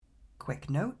Quick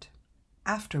note,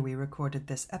 after we recorded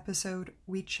this episode,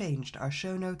 we changed our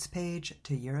show notes page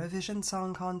to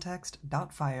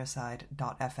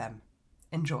EurovisionSongContext.fireside.fm.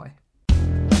 Enjoy.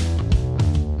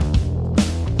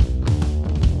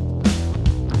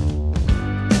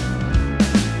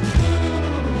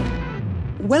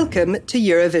 Welcome to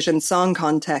Eurovision Song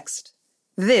Context.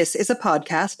 This is a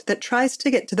podcast that tries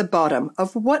to get to the bottom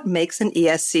of what makes an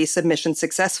ESC submission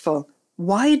successful.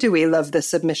 Why do we love the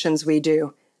submissions we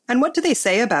do? And what do they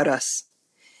say about us?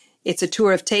 It's a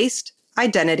tour of taste,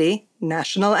 identity,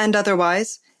 national and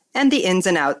otherwise, and the ins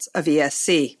and outs of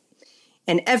ESC.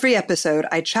 In every episode,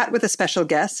 I chat with a special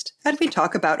guest, and we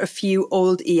talk about a few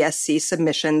old ESC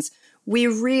submissions we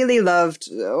really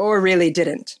loved or really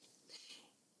didn't.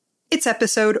 It's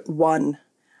episode 1.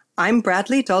 I'm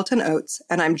Bradley Dalton Oates,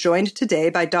 and I'm joined today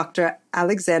by Dr.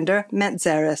 Alexander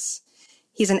Mantzaris.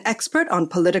 He's an expert on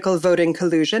political voting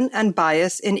collusion and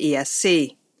bias in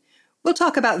ESC. We'll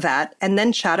talk about that and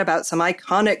then chat about some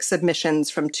iconic submissions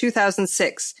from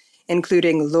 2006,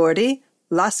 including Lordi,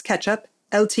 Las Ketchup,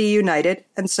 LT United,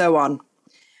 and so on.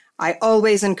 I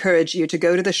always encourage you to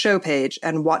go to the show page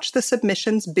and watch the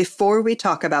submissions before we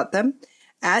talk about them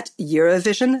at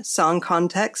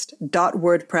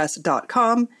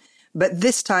eurovisionsongcontext.wordpress.com, but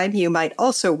this time you might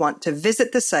also want to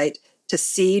visit the site to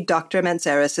see Dr.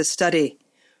 Mantzaris' study,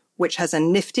 which has a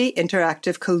nifty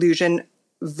interactive collusion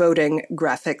voting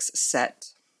graphics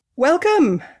set.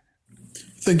 Welcome!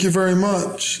 Thank you very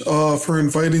much for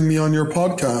inviting me on your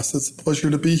podcast. It's a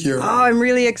pleasure to be here. Oh, I'm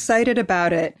really excited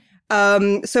about it.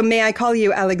 So may I call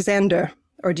you Alexander,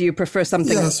 or do you prefer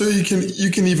something else? Yeah, so you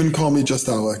can even call me just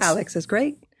Alex. Alex is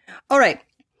great. All right.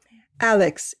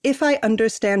 Alex, if I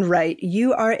understand right,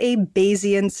 you are a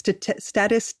Bayesian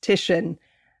statistician.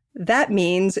 That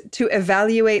means to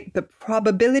evaluate the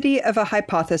probability of a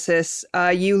hypothesis,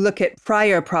 you look at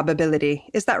prior probability.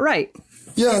 Is that right?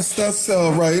 Yes, that's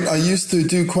right. I used to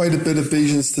do quite a bit of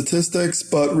Bayesian statistics,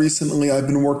 but recently I've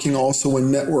been working also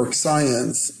in network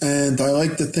science. And I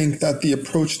like to think that the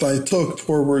approach that I took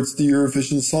towards the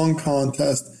Eurovision Song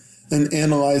Contest and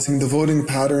analyzing the voting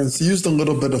patterns used a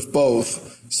little bit of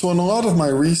both. So in a lot of my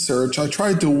research, I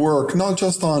tried to work not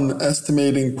just on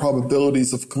estimating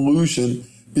probabilities of collusion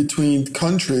between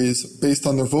countries based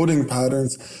on their voting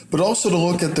patterns, but also to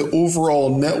look at the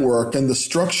overall network and the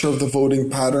structure of the voting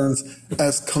patterns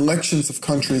as collections of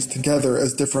countries together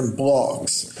as different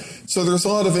blocks. So there's a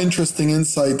lot of interesting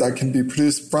insight that can be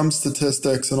produced from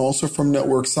statistics and also from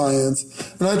network science,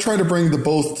 and I try to bring the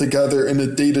both together in a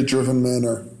data-driven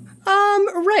manner.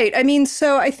 Right. I mean,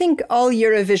 so I think all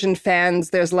Eurovision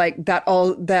fans, there's like that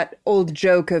old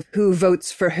joke of who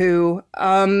votes for who.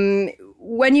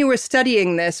 When you were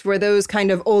studying this, were those kind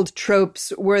of old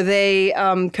tropes, were they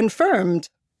confirmed?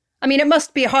 I mean, it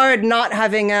must be hard not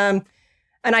having an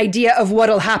idea of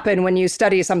what'll happen when you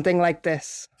study something like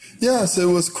this. Yes, it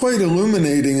was quite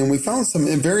illuminating, and we found some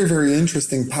very, very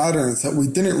interesting patterns that we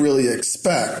didn't really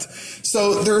expect.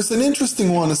 So there's an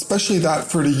interesting one, especially that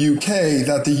for the UK,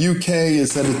 that the UK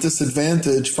is at a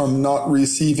disadvantage from not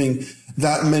receiving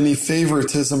that many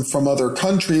favoritism from other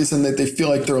countries, and that they feel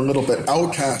like they're a little bit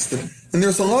outcasted. And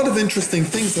there's a lot of interesting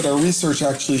things that our research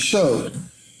actually showed.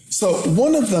 So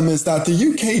one of them is that the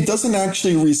UK doesn't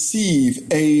actually receive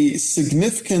a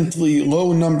significantly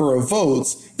low number of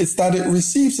votes. It's that it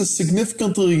receives a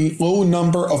significantly low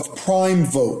number of prime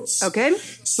votes. Okay.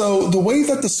 So the way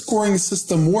that the scoring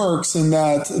system works, in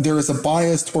that there is a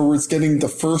bias towards getting the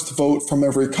first vote from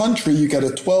every country, you get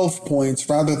a 12 points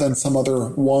rather than some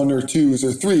other 1 or 2s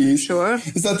or 3s. Sure.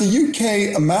 Is that the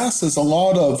UK amasses a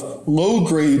lot of low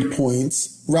grade points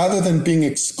rather than being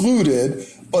excluded,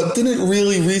 but didn't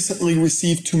really recently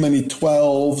receive too many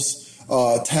 12s,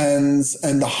 10s,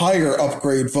 and the higher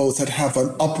upgrade votes that have an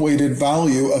upweighted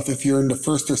value of if you're in the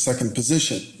first or second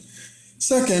position.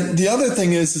 Second, the other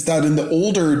thing is that in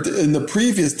the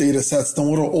previous data sets, the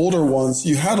little older ones,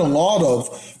 you had a lot of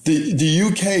the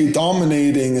UK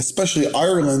dominating, especially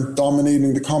Ireland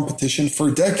dominating the competition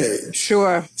for decades.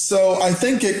 Sure. So I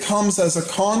think it comes as a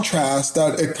contrast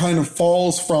that it kind of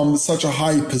falls from such a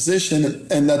high position,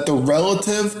 and that the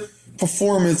relative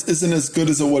performance isn't as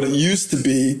good as what it used to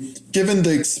be, given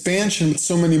the expansion with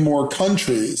so many more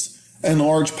countries and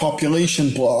large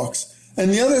population blocks.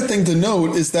 And the other thing to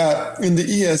note is that in the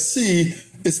ESC,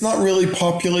 it's not really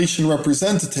population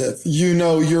representative. You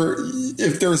know,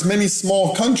 if there's many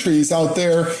small countries out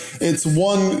there, it's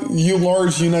one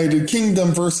large United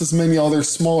Kingdom versus many other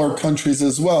smaller countries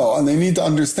as well. And they need to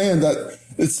understand that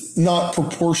it's not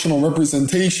proportional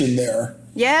representation there.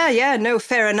 Yeah, no,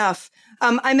 fair enough.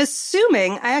 I'm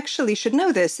assuming, I actually should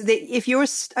know this, that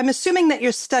I'm assuming that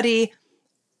your study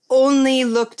only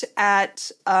looked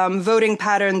at voting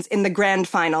patterns in the grand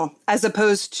final as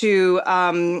opposed to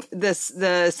the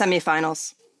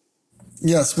semifinals.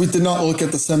 Yes, we did not look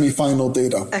at the semifinal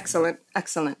data. Excellent.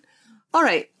 All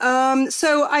right.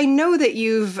 So I know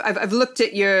that I've looked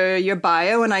at your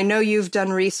bio, and I know you've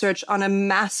done research on a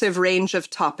massive range of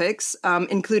topics,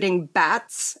 including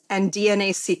bats and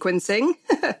DNA sequencing.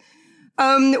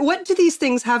 What do these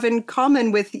things have in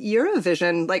common with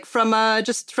Eurovision, like from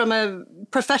a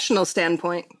professional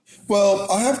standpoint?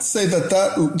 Well, I have to say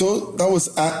that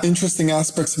was interesting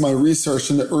aspects of my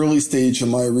research in the early stage of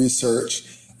my research.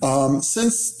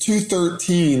 Since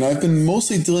 2013, I've been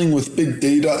mostly dealing with big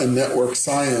data and network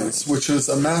science, which is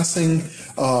amassing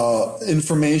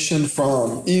information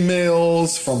from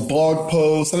emails, from blog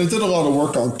posts, and I did a lot of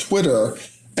work on Twitter.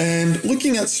 And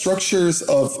looking at structures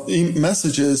of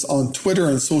messages on Twitter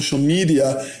and social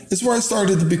media is where I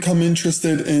started to become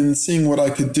interested in seeing what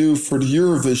I could do for the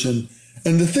Eurovision.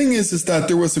 And the thing is that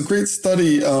there was a great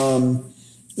study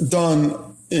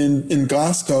done in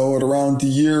Glasgow at around the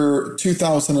year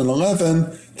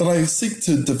 2011 that I seek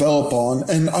to develop on.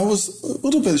 And I was a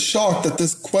little bit shocked at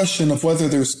this question of whether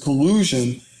there's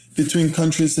collusion between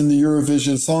countries in the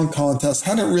Eurovision Song Contest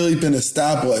hadn't really been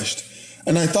established.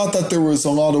 And I thought that there was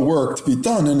a lot of work to be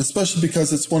done, and especially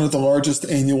because it's one of the largest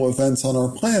annual events on our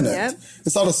planet. Yep.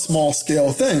 It's not a small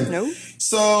scale thing. No.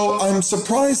 So I'm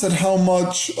surprised at how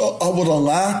much, what a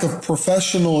lack of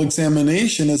professional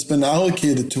examination has been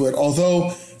allocated to it.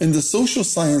 Although in the social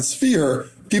science sphere,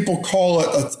 people call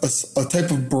it a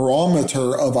type of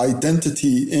barometer of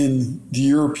identity in the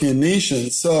European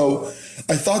nations. So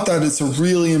I thought that it's a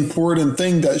really important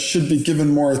thing that should be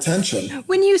given more attention.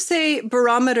 When you say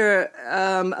barometer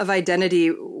of identity,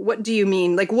 what do you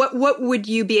mean? Like, what would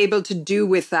you be able to do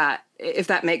with that, if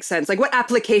that makes sense? Like, what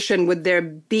application would there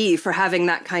be for having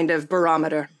that kind of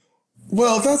barometer?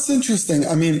 Well, that's interesting.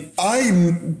 I mean, I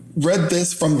read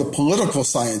this from the political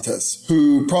scientists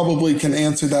who probably can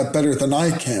answer that better than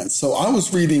I can. So I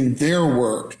was reading their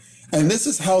work, and this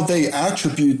is how they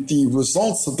attribute the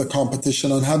results of the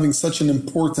competition on having such an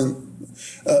important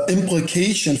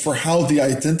implication for how the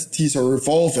identities are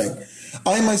evolving.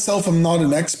 I myself am not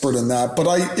an expert in that, but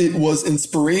it was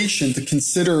inspiration to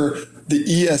consider the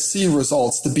ESC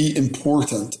results to be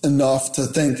important enough to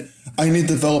think, I need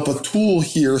to develop a tool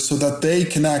here so that they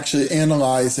can actually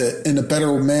analyze it in a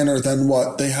better manner than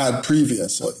what they had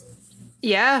previously.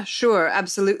 Yeah, sure.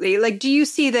 Absolutely. Like, do you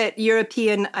see that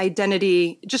European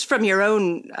identity, just from your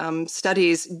own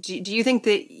studies, do you think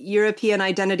that European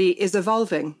identity is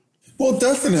evolving? Well,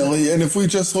 definitely. And if we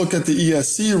just look at the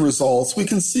ESC results, we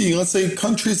can see, let's say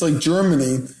countries like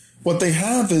Germany, what they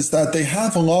have is that they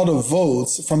have a lot of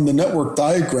votes from the network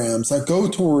diagrams that go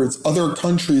towards other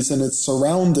countries and its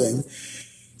surrounding.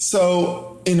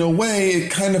 So in a way,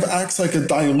 it kind of acts like a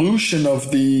dilution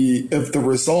of the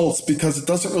results because it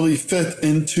doesn't really fit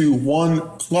into one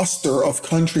cluster of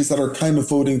countries that are kind of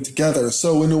voting together.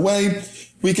 So in a way,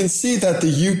 we can see that the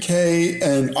UK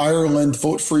and Ireland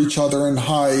vote for each other in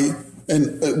high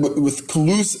and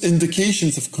with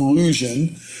indications of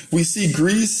collusion. We see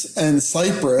Greece and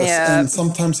Cyprus and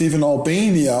sometimes even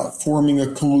Albania forming a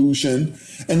collusion,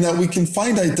 and that we can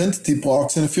find identity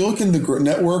blocks. And if you look in the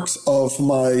networks of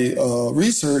my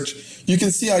research, you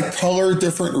can see I color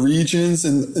different regions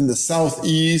in the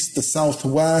southeast, the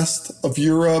southwest of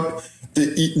Europe,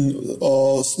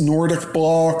 the Nordic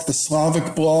bloc, the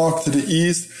Slavic bloc to the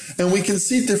east, and we can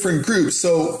see different groups.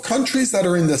 So countries that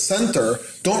are in the center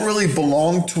don't really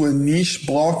belong to a niche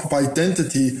block of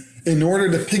identity in order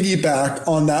to piggyback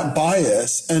on that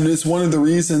bias, and it's one of the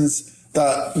reasons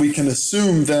that we can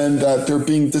assume then that they're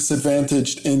being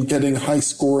disadvantaged in getting high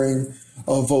scoring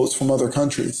votes from other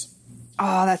countries.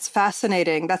 Oh, that's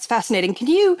fascinating. That's fascinating. Can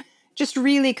you just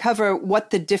really cover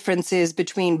what the difference is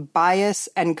between bias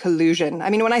and collusion? I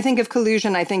mean, when I think of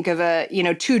collusion, I think of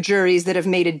two juries that have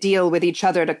made a deal with each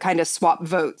other to kind of swap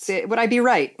votes. Would I be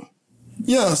right?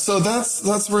 Yeah, so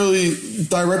that's really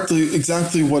directly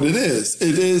exactly what it is.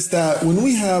 It is that when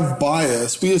we have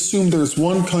bias, we assume there's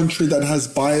one country that has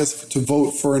bias to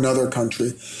vote for another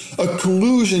country. A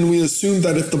collusion, we assume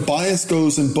that if the bias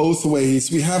goes in both ways,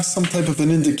 we have some type of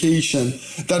an indication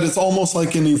that it's almost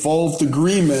like an evolved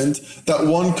agreement that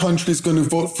one country is going to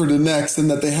vote for the next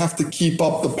and that they have to keep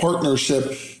up the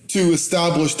partnership to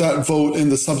establish that vote in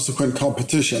the subsequent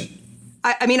competition.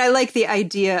 I mean, I like the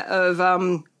idea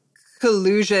of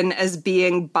collusion as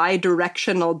being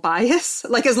bidirectional bias.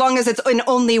 Like, as long as it's in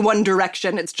only one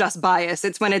direction, it's just bias.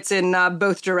 It's when it's in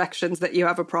both directions that you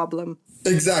have a problem.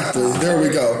 Exactly. There we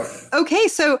go. Okay,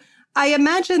 so I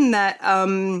imagine that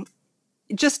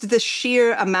just the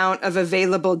sheer amount of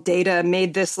available data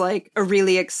made this like a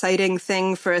really exciting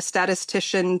thing for a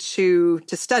statistician to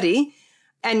study.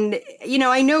 And,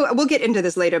 I know we'll get into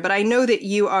this later, but I know that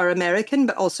you are American,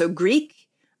 but also Greek.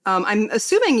 I'm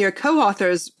assuming your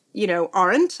co-authors,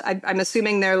 aren't. I'm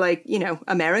assuming they're like,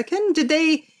 American.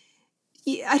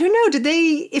 I don't know.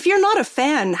 If you're not a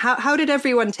fan, how did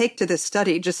everyone take to this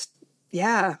study?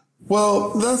 Yeah. Well,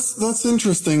 that's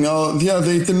interesting.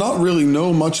 They did not really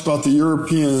know much about the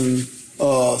European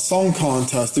song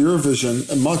contest, the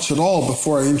Eurovision, much at all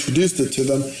before I introduced it to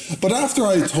them. But after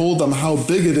I told them how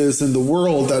big it is in the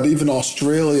world, that even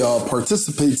Australia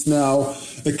participates now,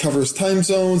 it covers time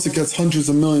zones, it gets hundreds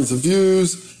of millions of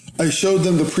views. I showed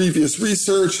them the previous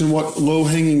research and what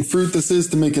low-hanging fruit this is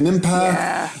to make an impact.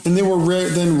 Yeah. And they were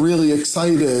then really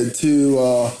excited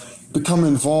to become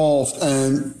involved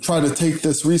and try to take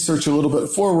this research a little bit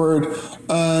forward.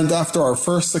 And after our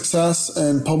first success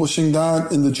in publishing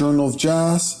that in the Journal of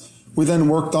Jazz, we then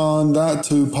worked on that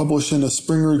to publish in a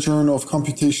Springer Journal of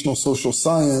Computational Social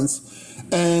Science.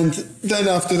 And then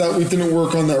after that, we didn't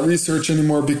work on that research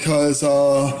anymore because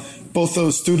both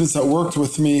those students that worked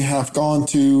with me have gone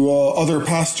to other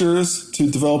pastures to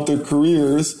develop their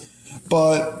careers.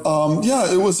 But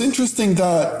it was interesting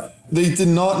that they did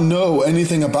not know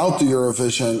anything about the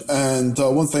Eurovision. And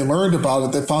once they learned about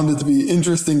it, they found it to be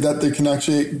interesting that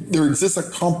there exists a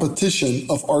competition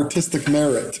of artistic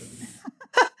merit.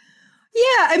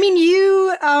 Yeah, I mean,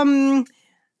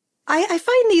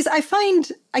 I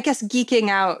find, I guess, geeking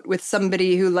out with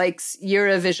somebody who likes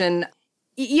Eurovision.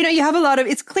 You have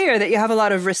it's clear that you have a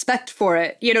lot of respect for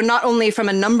it, not only from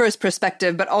a numbers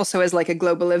perspective, but also as like a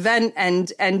global event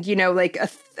and like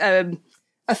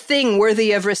a thing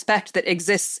worthy of respect that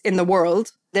exists in the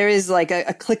world. There is like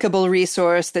a clickable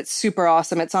resource that's super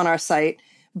awesome. It's on our site,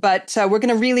 but we're going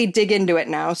to really dig into it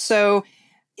now. So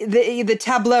the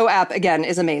Tableau app, again,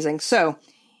 is amazing. So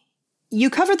you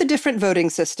cover the different voting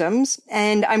systems,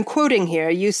 and I'm quoting here.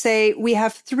 You say, we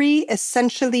have 3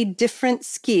 essentially different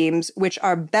schemes which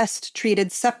are best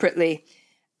treated separately: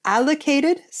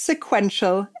 allocated,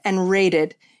 sequential, and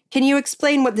rated. Can you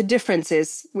explain what the difference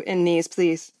is in these,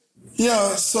 please?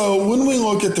 Yeah, so when we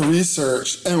look at the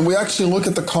research and we actually look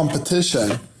at the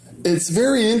competition, it's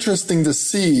very interesting to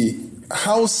see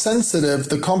how sensitive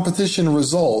the competition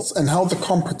results and how the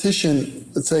competition,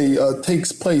 let's say,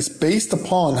 takes place based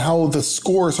upon how the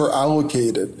scores are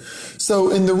allocated. So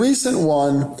in the recent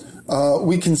one,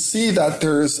 we can see that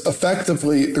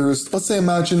let's say,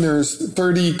 imagine there's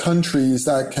 30 countries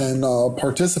that can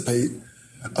participate.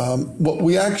 What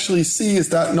we actually see is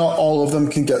that not all of them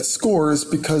can get scores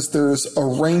because there's a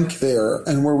rank there,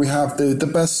 and where we have the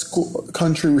best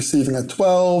country receiving a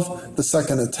 12, the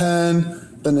second a 10,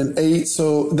 then an 8,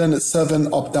 so then it's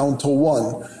 7 up down to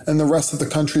 1, and the rest of the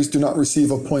countries do not receive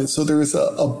a point. So there is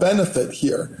a benefit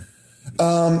here.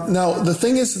 Now, the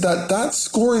thing is that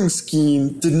scoring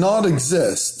scheme did not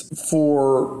exist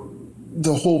for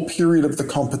the whole period of the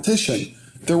competition.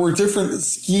 There were different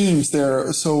schemes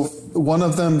there. So one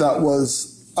of them that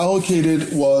was allocated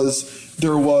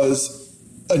there was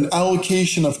an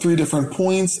allocation of 3 different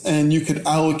points, and you could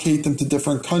allocate them to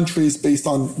different countries based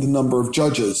on the number of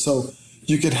judges. So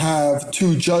you could have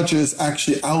 2 judges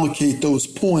actually allocate those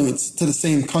points to the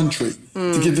same country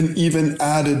to give an even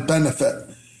added benefit.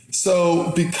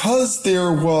 So because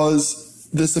there was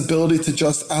this ability to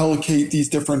just allocate these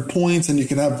different points, and you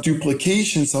can have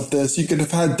duplications of this, you could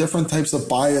have had different types of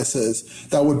biases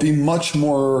that would be much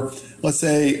more, let's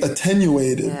say,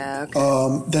 attenuated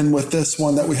than with this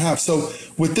one that we have. So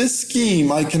with this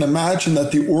scheme, I can imagine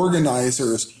that the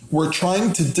organizers were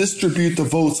trying to distribute the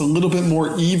votes a little bit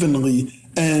more evenly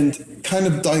and kind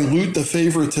of dilute the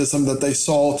favoritism that they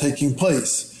saw taking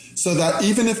place. So that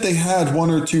even if they had 1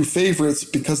 or 2 favorites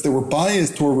because they were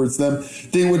biased towards them,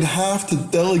 they would have to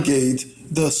delegate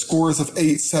the scores of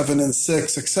 8, 7, and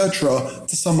 6, etc.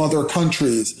 to some other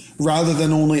countries, rather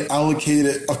than only allocate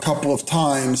it a couple of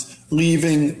times,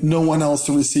 leaving no one else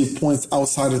to receive points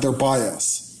outside of their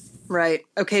bias. Right.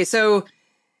 Okay, so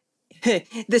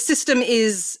the system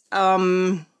is, I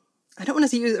don't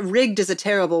want to use rigged is a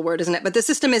terrible word, isn't it? But the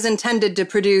system is intended to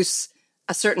produce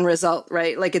a certain result,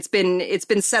 right? Like it's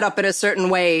been set up in a certain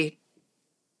way.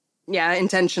 Yeah,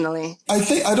 intentionally. I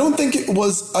think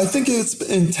it's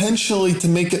intentionally to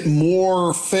make it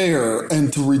more fair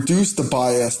and to reduce the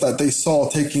bias that they saw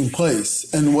taking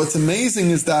place. And what's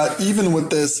amazing is that even with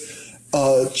this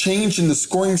change in the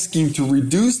scoring scheme to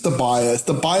reduce the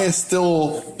bias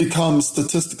still becomes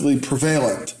statistically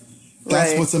prevalent.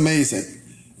 That's right. What's amazing.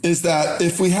 is that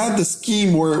if we had the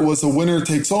scheme where it was a winner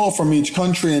takes all from each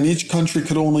country and each country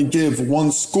could only give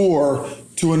one score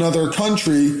to another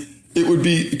country, it would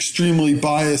be extremely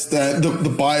biased. That the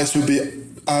bias would be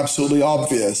absolutely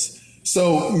obvious.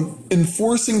 So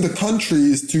enforcing the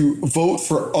countries to vote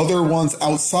for other ones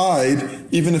outside,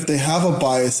 even if they have a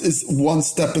bias, is one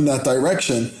step in that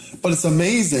direction. But it's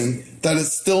amazing that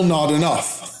it's still not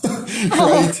enough,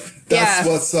 right? That's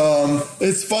what's,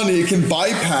 it's funny. It can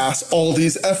bypass all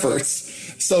these efforts.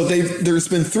 So there's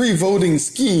been 3 voting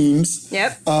schemes.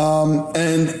 Yep.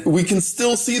 And we can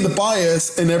still see the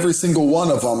bias in every single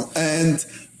one of them. And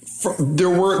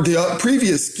the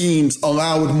previous schemes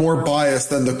allowed more bias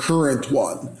than the current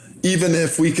one. Even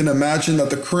if we can imagine that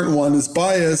the current one is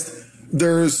biased,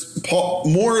 there's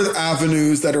more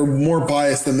avenues that are more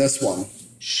biased than this one.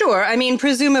 Sure. I mean,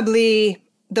 presumably,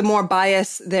 the more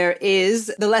bias there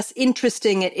is, the less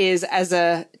interesting it is as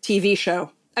a TV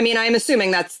show. I mean, I'm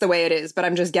assuming that's the way it is, but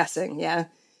I'm just guessing, yeah.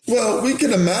 Well, we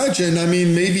can imagine, I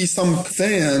mean, maybe some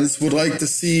fans would like to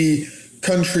see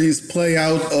countries play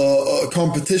out a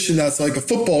competition that's like a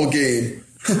football game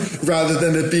rather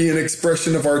than it be an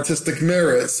expression of artistic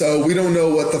merit. So we don't know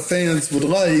what the fans would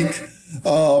like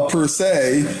per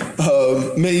se.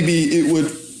 Maybe it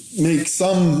would make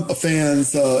some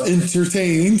fans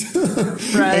entertained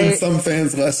and some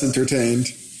fans less entertained.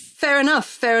 Fair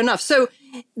enough. So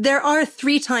there are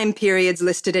 3 time periods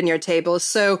listed in your table.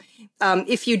 So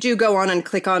if you do go on and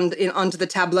click onto the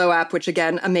Tableau app, which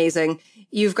again, amazing,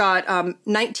 you've got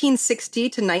 1960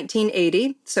 to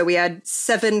 1980. So we had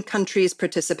 7 countries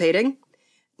participating.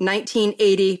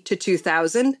 1980 to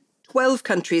 2000, 12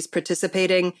 countries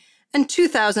participating. And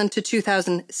 2000 to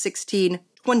 2016,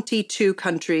 22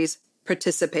 countries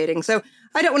participating. So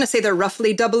I don't want to say they're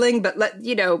roughly doubling, but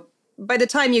by the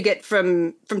time you get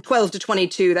from 12 to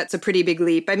 22, that's a pretty big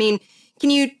leap. I mean,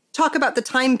 can you talk about the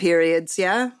time periods,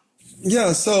 yeah?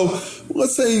 Yeah, so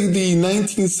let's say the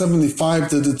 1975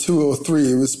 to the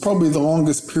 203 was probably the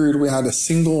longest period we had a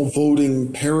single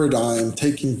voting paradigm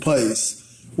taking place,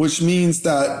 which means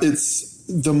that it's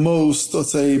the most,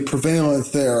 let's say,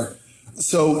 prevalent there.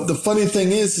 So the funny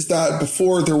thing is that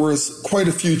before there was quite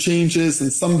a few changes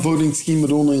and some voting scheme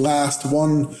would only last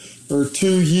 1 or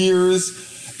 2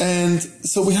 years. And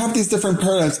so we have these different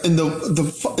paradigms, and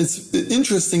it's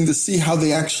interesting to see how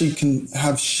they actually can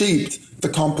have shaped the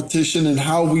competition and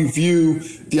how we view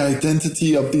the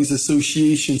identity of these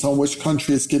associations on which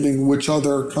country is giving which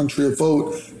other country a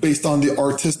vote based on the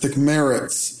artistic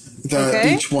merits that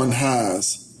each one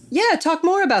has. Yeah, talk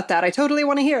more about that. I totally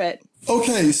want to hear it.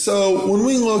 Okay, so when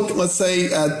we look, let's say,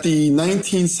 at the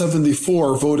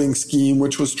 1974 voting scheme,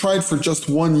 which was tried for just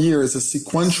 1 year as a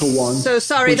sequential one. So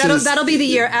sorry, that'll be the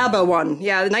year ABBA won.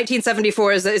 Yeah,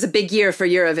 1974 is a big year for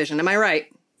Eurovision. Am I right?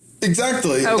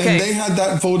 Exactly. Okay. And they had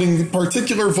that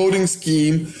particular voting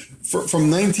scheme from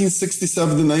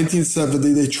 1967 to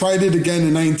 1970. They tried it again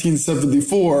in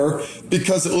 1974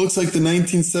 because it looks like the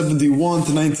 1971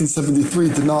 to 1973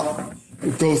 did not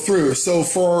go through. So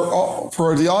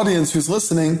for the audience who's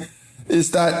listening,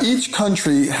 is that each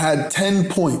country had 10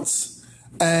 points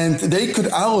and they could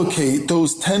allocate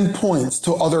those 10 points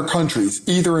to other countries,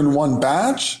 either in one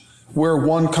batch where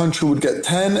one country would get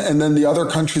 10 and then the other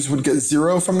countries would get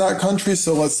 0 from that country.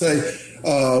 So let's say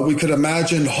we could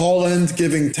imagine Holland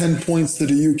giving 10 points to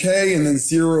the UK and then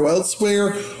 0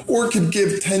 elsewhere, or it could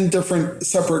give 10 different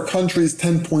separate countries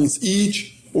 10 points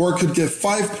each, or it could give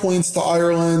 5 points to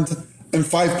Ireland and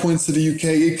 5 points to the UK.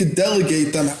 It could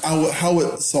delegate them how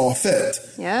it saw fit.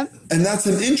 Yeah. And that's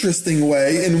an interesting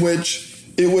way in which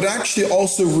it would actually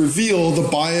also reveal the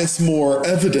bias more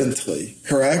evidently,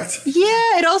 correct?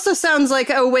 Yeah, it also sounds like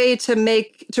a way to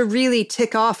really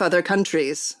tick off other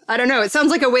countries. I don't know. It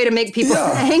sounds like a way to make people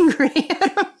angry.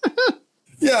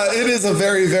 Yeah, it is a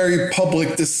very, very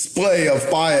public display of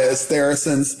bias there,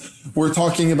 since we're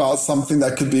talking about something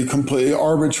that could be completely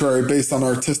arbitrary based on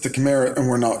artistic merit, and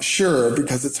we're not sure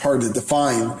because it's hard to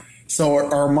define. So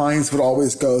our minds would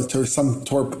always go to some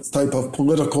type of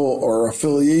political or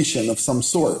affiliation of some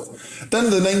sort.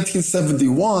 Then the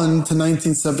 1971 to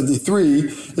 1973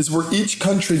 is where each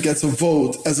country gets a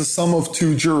vote as a sum of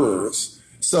 2 jurors.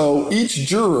 So each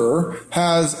juror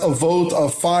has a vote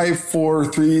of 5, 4,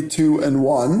 3, 2, and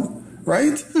 1,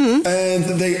 right? Mm-hmm.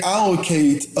 And they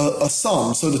allocate a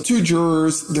sum. So the 2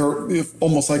 jurors, they're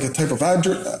almost like a type of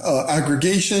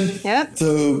aggregation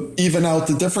to even out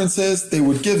the differences. They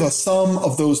would give a sum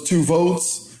of those 2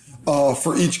 votes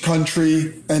for each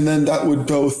country, and then that would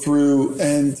go through,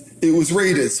 and it was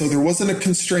rated. So there wasn't a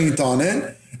constraint on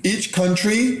it. Each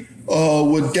country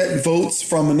would get votes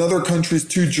from another country's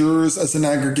 2 jurors as an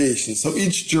aggregation. So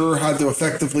each juror had to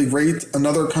effectively rate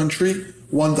another country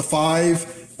 1 to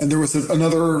 5, and there was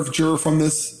another juror from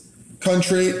this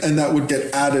country, and that would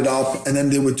get added up, and then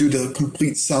they would do the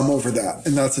complete sum over that.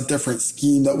 And that's a different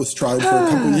scheme that was tried for a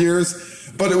couple of years,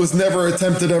 but it was never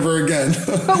attempted ever again.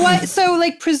 But why? So,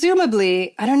 like,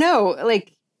 presumably, I don't know,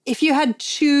 like, if you had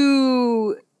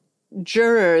 2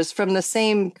 jurors from the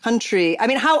same country, I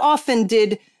mean, how often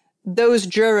did those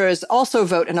jurors also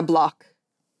vote in a block?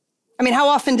 I mean, how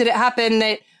often did it happen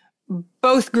that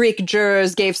both Greek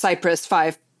jurors gave Cyprus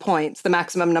 5 points, the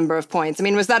maximum number of points? I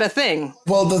mean, was that a thing?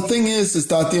 Well, the thing is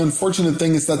that the unfortunate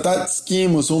thing is that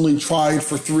scheme was only tried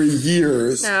for 3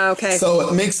 years. Oh, okay. So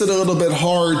it makes it a little bit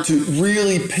hard to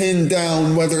really pin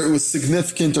down whether it was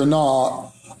significant or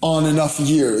not on enough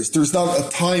years. There's not a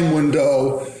time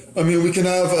window. I mean, we can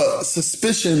have a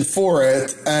suspicion for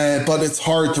it, but it's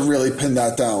hard to really pin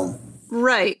that down.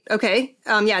 Right. Okay.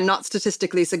 Yeah, not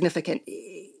statistically significant.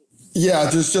 Yeah,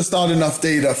 there's just not enough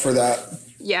data for that.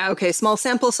 Yeah, okay, small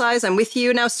sample size, I'm with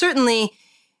you. Now, certainly,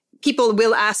 people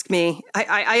will ask me,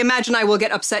 I imagine I will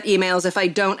get upset emails if I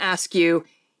don't ask you,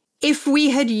 if we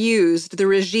had used the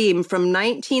regime from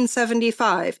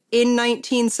 1975 in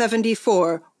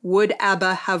 1974, would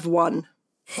ABBA have won?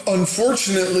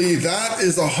 Unfortunately, that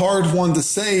is a hard one to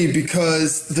say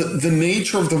because the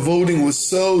nature of the voting was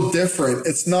so different.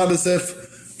 It's not as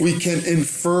if we can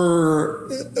infer,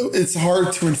 it's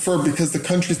hard to infer because the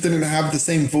countries didn't have the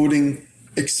same voting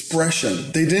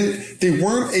expression. They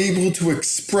weren't able to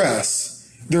express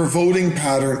their voting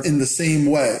pattern in the same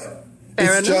way.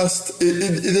 It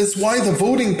is why the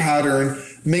voting pattern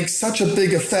makes such a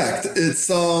big effect.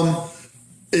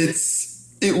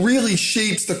 It really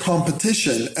shapes the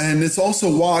competition, and it's also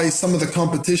why some of the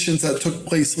competitions that took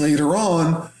place later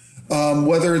on,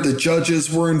 whether the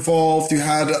judges were involved, you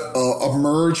had a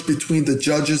merge between the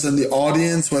judges and the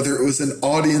audience, whether it was an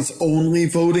audience-only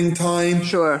voting time.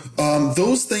 Sure.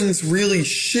 Those things really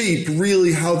shape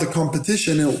how the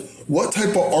competition and what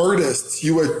type of artists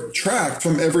you attract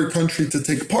from every country to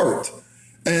take part.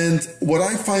 And what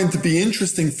I find to be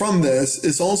interesting from this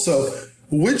is also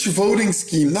which voting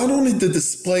scheme, not only the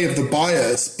display of the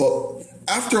bias, but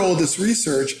after all this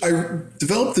research, I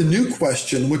developed a new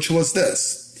question, which was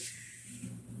this.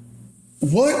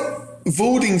 What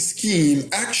voting scheme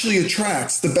actually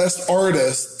attracts the best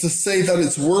artists to say that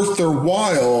it's worth their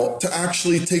while to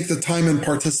actually take the time and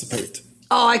participate?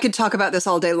 Oh, I could talk about this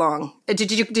all day long.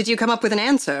 Did you come up with an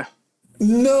answer?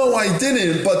 No, I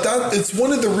didn't, but it's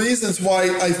one of the reasons why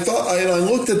I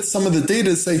looked at some of the data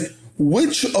to say,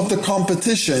 which of the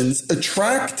competitions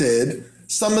attracted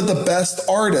some of the best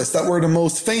artists that were the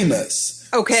most famous?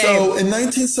 Okay. So in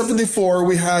 1974,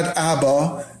 we had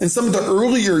ABBA. In some of the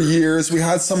earlier years, we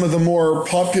had some of the more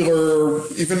popular,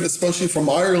 even especially from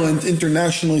Ireland,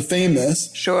 internationally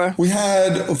famous. Sure. We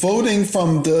had voting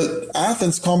from the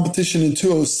Athens competition in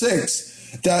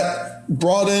 2006 that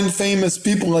brought in famous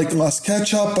people like Las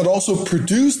Ketchup, but also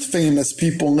produced famous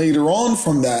people later on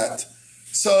from that.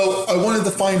 So I wanted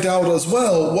to find out as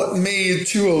well what made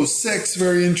 2006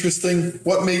 very interesting,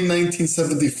 what made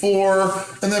 1974,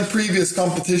 and then previous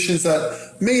competitions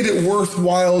that made it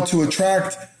worthwhile to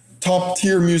attract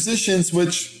top-tier musicians,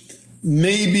 which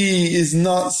maybe is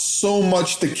not so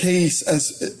much the case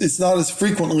as it's not as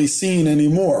frequently seen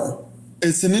anymore.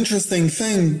 It's an interesting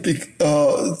thing to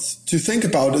think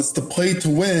about. It's the play to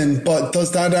win, but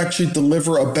does that actually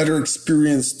deliver a better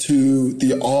experience to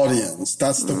the audience?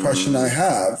 That's the question I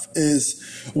have, is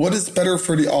what is better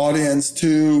for the audience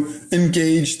to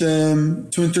engage them,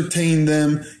 to entertain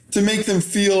them, to make them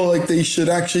feel like they should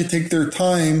actually take their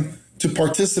time to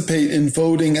participate in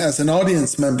voting as an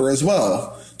audience member as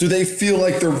well? Do they feel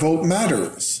like their vote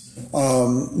matters?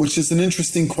 Which is an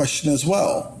interesting question as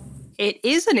well. It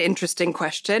is an interesting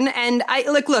question. And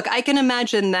look, I can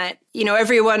imagine that,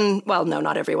 everyone, well, no,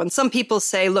 not everyone. Some people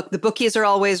say, look, the bookies are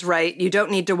always right. You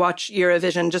don't need to watch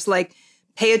Eurovision. Just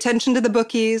pay attention to the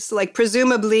bookies.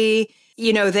 Presumably,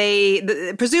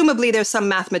 presumably there's some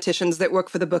mathematicians that work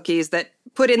for the bookies that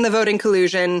put in the voting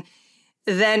collusion,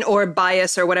 or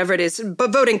bias or whatever it is,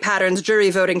 but voting patterns,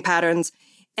 jury voting patterns.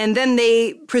 And then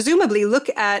they presumably look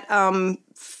at,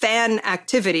 fan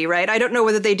activity, right? I don't know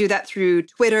whether they do that through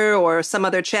Twitter or some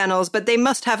other channels, but they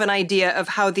must have an idea of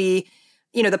how the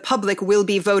public will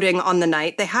be voting on the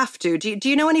night. They have to. Do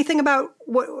you know anything about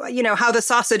how the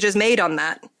sausage is made on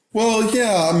that? Well,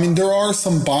 yeah. I mean, there are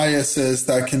some biases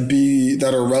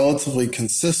that are relatively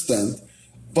consistent,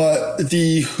 but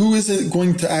who is it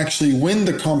going to actually win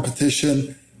the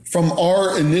competition from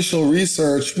our initial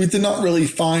research, we did not really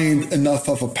find enough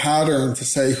of a pattern to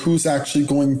say who's actually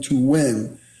going to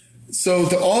win. So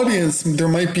the audience, there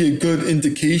might be a good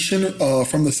indication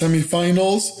from the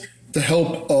semifinals to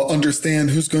help understand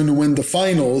who's going to win the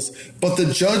finals, but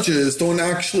the judges don't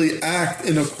actually act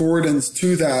in accordance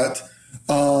to that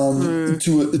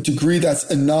to a degree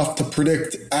that's enough to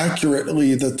predict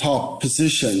accurately the top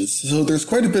positions. So there's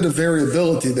quite a bit of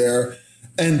variability there.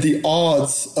 And the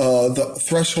odds, the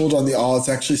threshold on the odds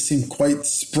actually seem quite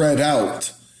spread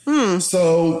out.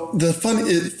 So the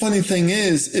funny thing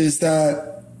is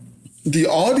that the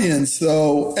audience,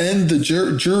 though, and the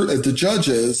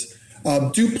judges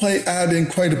do add in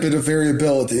quite a bit of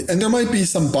variability. And there might be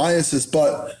some biases,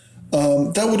 but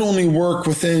that would only work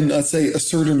within, let's say, a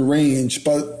certain range.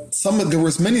 But there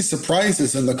was many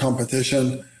surprises in the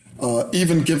competition,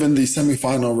 even given the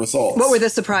semifinal results. What were the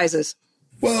surprises?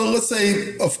 Well, let's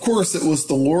say, of course, it was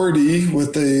the Lordi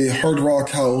with the Hard Rock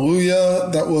Hallelujah.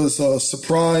 That was a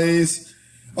surprise.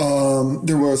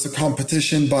 There was a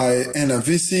competition by Anna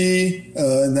Vissi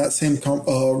in that same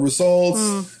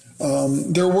results.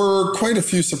 There were quite a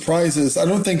few surprises. I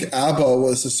don't think ABBA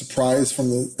was a surprise from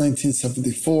the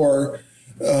 1974.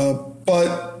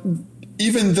 But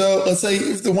even though, let's say,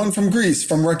 the one from Greece,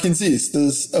 from Rekinzis,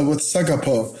 with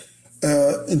Sagapo,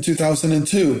 in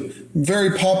 2002.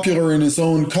 Very popular in his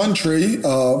own country,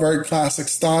 very classic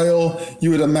style.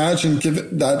 You would imagine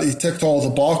given that he ticked all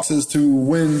the boxes to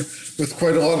win with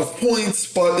quite a lot of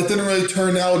points, but it didn't really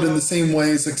turn out in the same way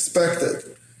as expected.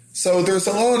 So there's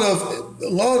a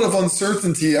lot of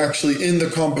uncertainty actually in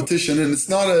the competition, and it's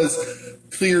not as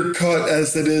clear cut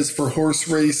as it is for horse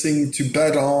racing to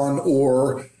bet on,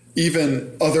 or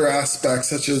even other aspects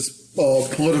such as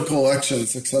political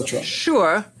elections, etc.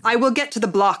 Sure. I will get to the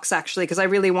blocks, actually, because I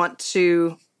really want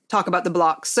to talk about the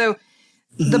blocks. So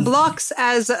the blocks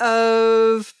as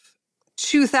of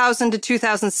 2000 to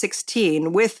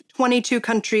 2016, with 22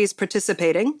 countries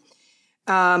participating.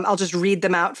 I'll just read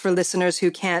them out for listeners who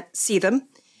can't see them.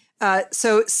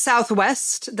 So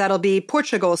Southwest, that'll be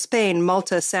Portugal, Spain,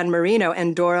 Malta, San Marino,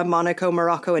 Andorra, Monaco,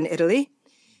 Morocco, and Italy.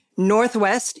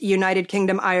 Northwest, United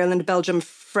Kingdom, Ireland, Belgium,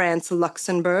 France,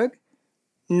 Luxembourg.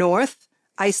 North,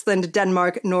 Iceland,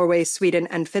 Denmark, Norway, Sweden,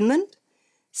 and Finland.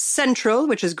 Central,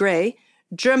 which is grey,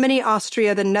 Germany,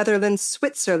 Austria, the Netherlands,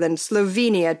 Switzerland,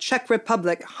 Slovenia, Czech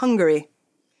Republic, Hungary.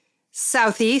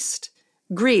 Southeast,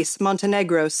 Greece,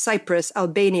 Montenegro, Cyprus,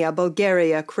 Albania,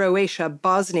 Bulgaria, Croatia,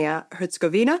 Bosnia,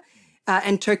 Herzegovina,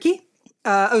 and Turkey.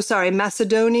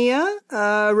 Macedonia,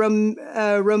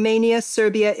 Romania,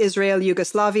 Serbia, Israel,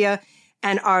 Yugoslavia,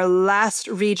 and our last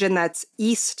region that's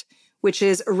east, which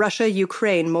is Russia,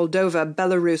 Ukraine, Moldova,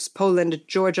 Belarus, Poland,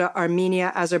 Georgia,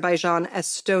 Armenia, Azerbaijan,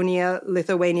 Estonia,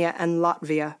 Lithuania, and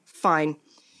Latvia. Fine.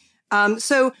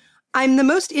 So I'm the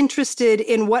most interested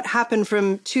in what happened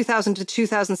from 2000 to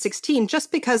 2016,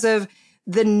 just because the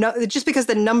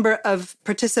number of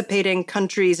participating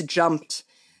countries jumped.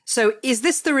 So is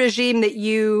this the regime that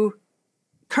you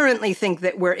currently think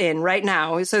that we're in right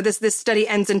now? So this study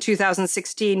ends in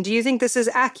 2016. Do you think this is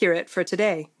accurate for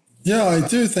today? Yeah, I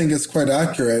do think it's quite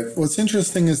accurate. What's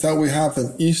interesting is that we have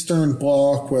an Eastern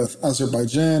Bloc with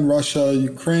Azerbaijan, Russia,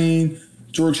 Ukraine,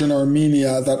 Georgia, and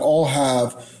Armenia that all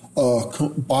have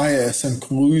bias and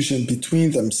collusion between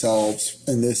themselves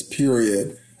in this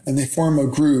period. And they form a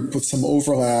group with some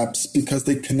overlaps because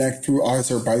they connect through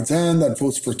Azerbaijan that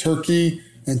votes for Turkey,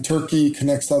 and Turkey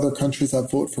connects to other countries that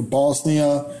vote for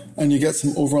Bosnia. And you get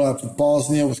some overlap with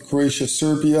Bosnia, with Croatia,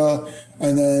 Serbia,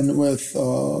 and then with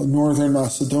Northern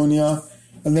Macedonia.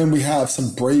 And then we have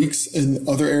some breaks in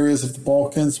other areas of the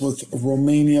Balkans with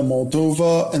Romania,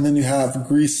 Moldova. And then you have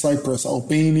Greece, Cyprus,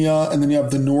 Albania. And then you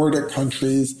have the Nordic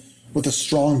countries with a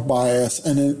strong bias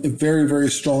and a very,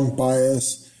 very strong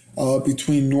bias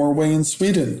between Norway and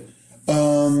Sweden.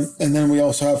 And then we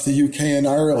also have the UK and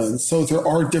Ireland. So there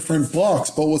are different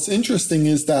blocks. But what's interesting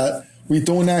is that we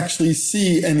don't actually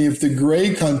see any of the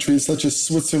gray countries such as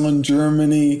Switzerland,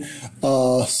 Germany,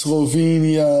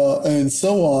 Slovenia, and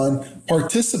so on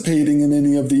participating in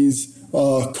any of these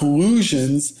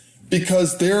collusions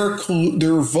because their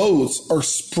votes are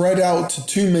spread out to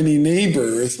too many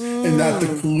neighbors and that the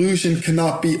collusion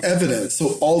cannot be evident.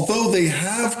 So although they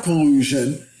have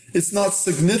collusion, it's not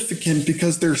significant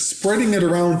because they're spreading it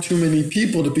around too many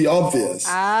people to be obvious.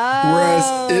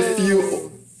 Whereas if you...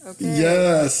 Okay.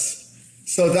 Yes.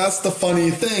 So that's the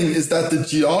funny thing, is that the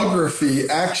geography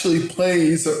actually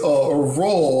plays a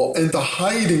role into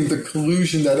hiding the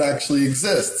collusion that actually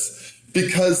exists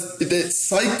because it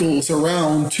cycles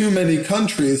around too many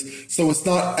countries, so it's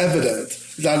not evident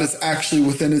that it's actually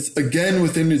within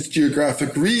its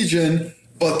geographic region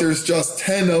but there's just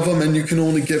 10 of them and you can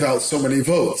only give out so many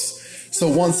votes. So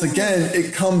once again,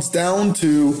 it comes down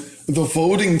to the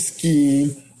voting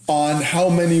scheme on how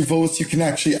many votes you can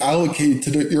actually allocate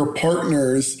to your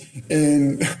partners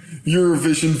in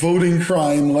Eurovision voting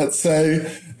crime, let's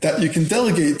say, that you can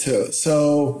delegate to.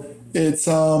 So it's,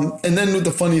 and then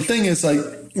the funny thing is, like,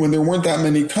 when there weren't that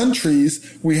many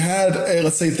countries, we had,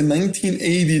 let's say, the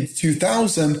 1980 to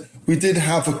 2000, we did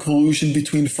have a collusion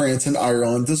between France and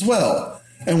Ireland as well.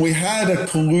 And we had a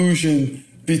collusion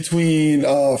between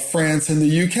France and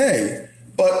the UK.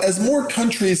 But as more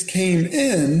countries came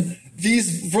in,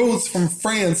 these votes from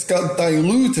France got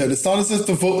diluted. It's not as if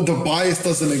the bias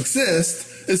doesn't exist.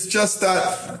 It's just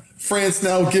that France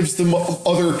now gives them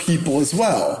other people as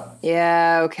well.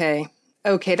 Yeah, okay.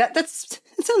 Okay, that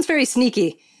sounds very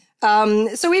sneaky.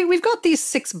 So we've got these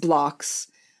 6 blocks.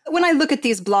 When I look at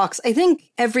these blocks, I think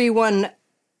everyone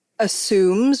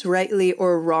assumes, rightly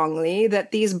or wrongly,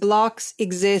 that these blocks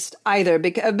exist either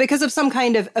because of some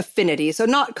kind of affinity. So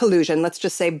not collusion, let's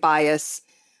just say bias.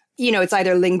 You know, it's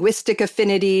either linguistic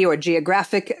affinity or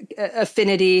geographic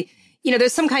affinity. You know,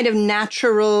 there's some kind of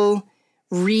natural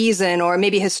reason or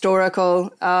maybe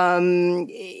historical,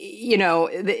 you know,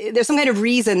 there's some kind of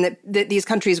reason that these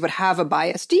countries would have a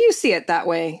bias. Do you see it that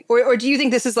way? Or do you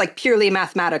think this is like purely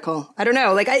mathematical? I don't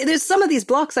know. Like there's some of these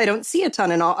blocks I don't see a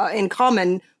ton in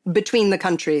common between the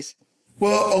countries.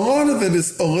 Well, a lot of it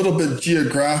is a little bit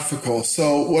geographical.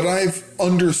 So what I've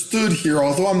understood here,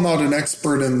 although I'm not an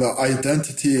expert in the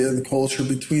identity and culture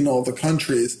between all the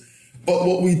countries, but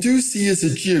what we do see is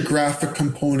a geographic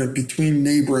component between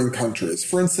neighboring countries.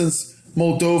 For instance,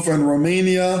 Moldova and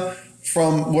Romania,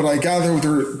 from what I gather,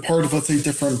 they're part of, let's say,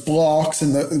 different blocks.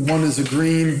 And one is a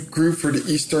green group for the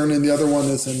Eastern and the other one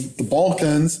is in the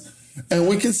Balkans. And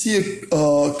we can see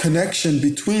a connection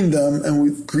between them.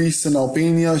 And Greece and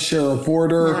Albania share a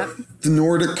border. Yeah. The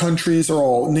Nordic countries are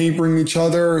all neighboring each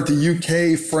other. The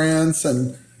UK, France,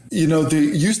 and you know, they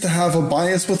used to have a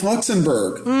bias with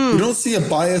Luxembourg. We don't see a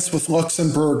bias with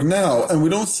Luxembourg now, and we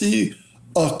don't see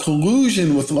a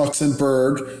collusion with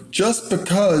Luxembourg just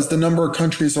because the number of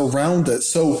countries around it.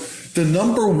 So the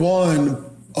number one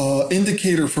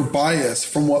indicator for bias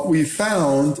from what we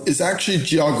found is actually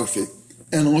geography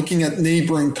and looking at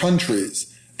neighboring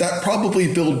countries that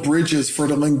probably build bridges for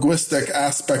the linguistic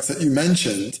aspects that you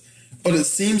mentioned. But it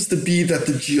seems to be that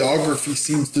the geography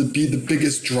seems to be the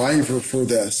biggest driver for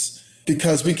this,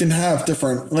 because we can have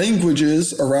different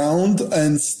languages around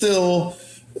and still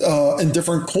in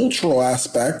different cultural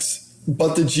aspects,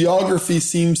 but the geography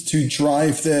seems to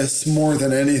drive this more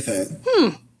than anything.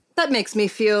 That makes me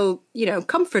feel, you know,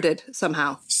 comforted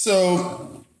somehow.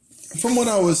 So from what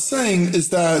I was saying is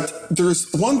that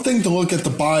there's one thing to look at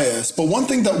the bias, but one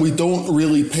thing that we don't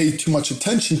really pay too much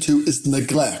attention to is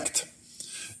neglect,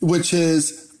 which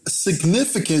is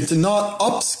significant in not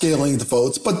upscaling the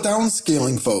votes, but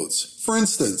downscaling votes. For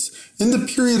instance, in the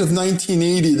period of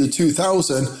 1980 to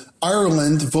 2000,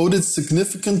 Ireland voted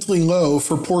significantly low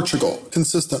for Portugal,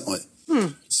 consistently.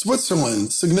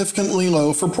 Switzerland, significantly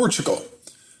low for Portugal.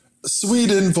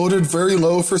 Sweden voted very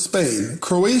low for Spain.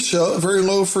 Croatia, very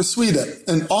low for Sweden.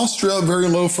 And Austria, very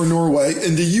low for Norway.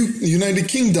 And the United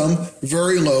Kingdom,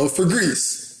 very low for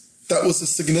Greece. That was a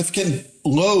significant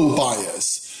low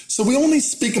bias. So we only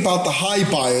speak about the high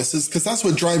biases because that's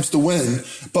what drives the win.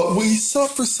 But we saw,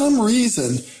 for some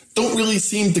reason, don't really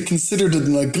seem to consider the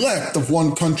neglect of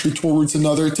one country towards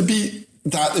another to be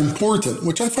that important,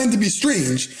 which I find to be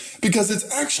strange because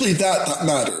it's actually that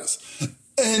matters.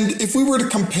 And if we were to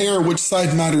compare which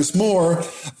side matters more,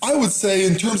 I would say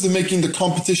in terms of making the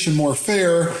competition more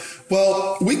fair,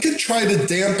 well, we could try to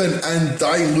dampen and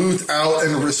dilute out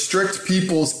and restrict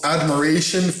people's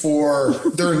admiration for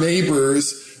their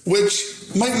neighbors, which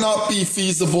might not be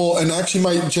feasible and actually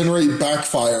might generate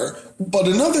backfire. But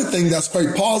another thing that's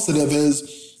quite positive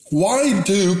is, why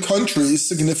do countries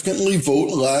significantly vote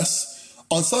less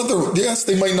on Southern? Yes,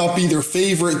 they might not be their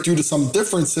favorite due to some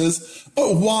differences,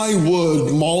 but why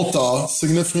would Malta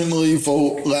significantly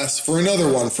vote less for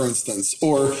another one, for instance,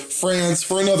 or France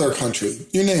for another country?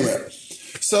 You name it.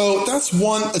 So that's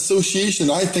one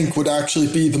association I think would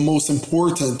actually be the most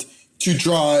important to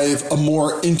drive a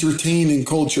more entertaining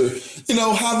culture. You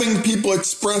know, having people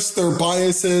express their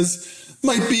biases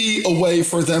might be a way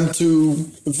for them to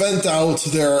vent out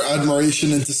their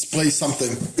admiration and display something,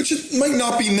 which it might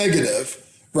not be negative,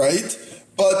 right?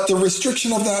 But the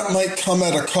restriction of that might come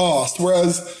at a cost.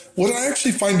 Whereas what I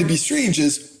actually find to be strange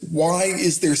is, why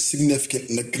is there significant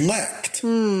neglect?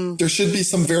 There should be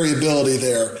some variability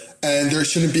there, and there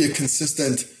shouldn't be a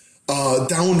consistent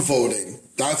downvoting.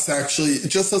 That's actually, it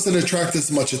just doesn't attract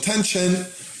as much attention,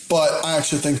 But I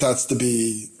actually think that's to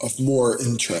be of more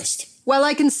interest. Well,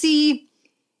 I can see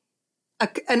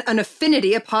an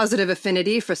affinity, a positive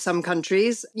affinity for some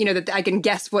countries, that I can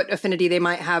guess what affinity they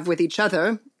might have with each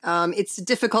other. It's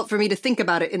difficult for me to think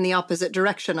about it in the opposite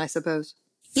direction, I suppose.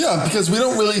 Yeah, because we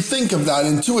don't really think of that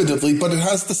intuitively, but it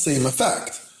has the same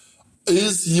effect.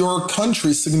 Is your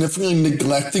country significantly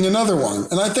neglecting another one?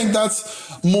 And I think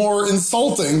that's more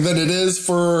insulting than it is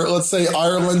for, let's say,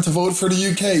 Ireland to vote for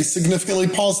the UK significantly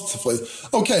positively.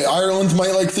 Okay, Ireland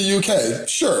might like the UK.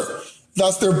 Sure,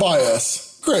 that's their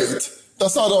bias. Great.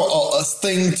 That's not a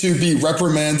thing to be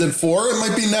reprimanded for. It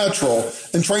might be natural.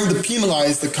 And trying to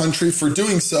penalize the country for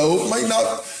doing so might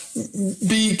not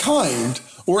be kind.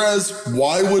 Whereas,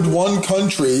 why would one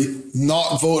country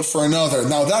not vote for another?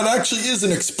 Now, that actually is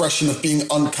an expression of being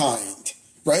unkind,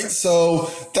 right?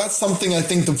 So that's something I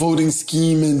think the voting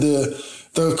scheme and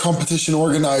the competition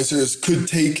organizers could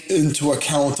take into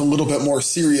account a little bit more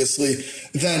seriously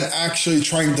than actually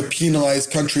trying to penalize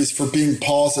countries for being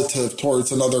positive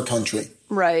towards another country.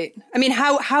 Right. I mean,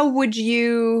 how would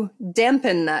you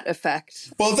dampen that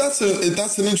effect? Well, that's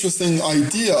an interesting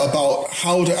idea about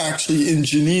how to actually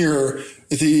engineer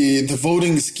the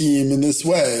voting scheme in this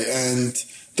way and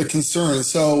the concern.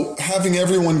 So having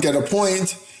everyone get a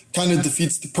point kind of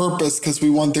defeats the purpose because we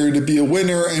want there to be a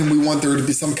winner and we want there to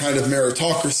be some kind of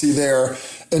meritocracy there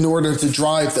in order to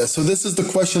drive this. So this is the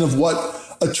question of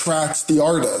what attracts the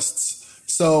artists.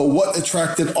 So what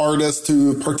attracted artists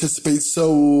to participate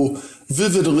so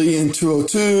vividly in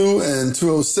 202 and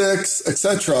 206,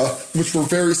 etc., which were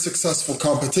very successful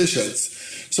competitions.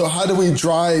 So how do we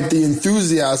drive the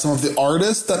enthusiasm of the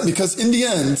artists? Because in the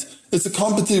end, it's a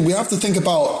competition. We have to think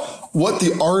about what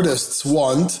the artists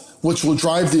want, which will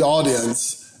drive the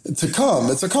audience to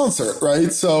come. It's a concert,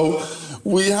 right? So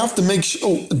we have to make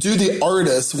sure, do the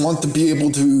artists want to be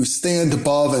able to stand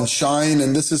above and shine?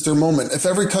 And this is their moment. If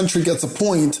every country gets a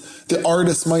point, the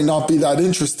artists might not be that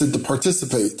interested to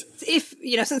participate. If,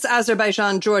 since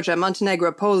Azerbaijan, Georgia,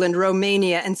 Montenegro, Poland,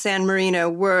 Romania, and San Marino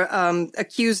were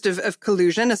accused of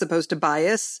collusion as opposed to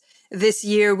bias this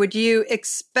year, would you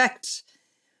expect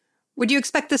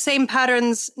the same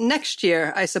patterns next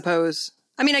year, I suppose?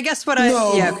 I mean, I guess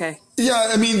yeah, okay. Yeah,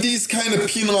 I mean, these kind of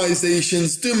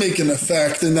penalizations do make an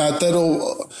effect in that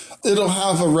it'll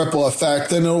have a ripple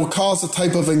effect and it'll cause a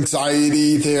type of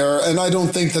anxiety there. And I don't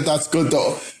think that that's good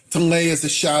to lay as a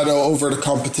shadow over the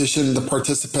competition, the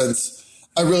participants.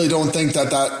 I really don't think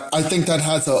I think that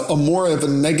has a more of a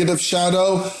negative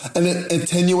shadow, and it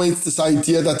attenuates this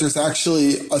idea that there's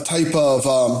actually a type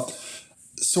of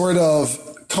sort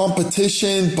of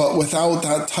competition, but without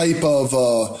that type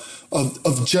of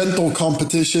gentle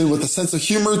competition with a sense of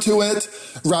humor to it,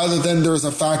 rather than there's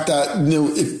a fact that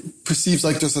it perceives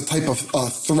like there's a type of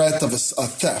threat of a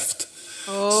theft.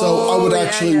 So I would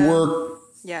actually work.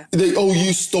 Yeah.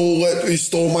 You stole it. You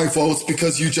stole my votes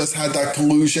because you just had that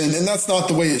collusion. And that's not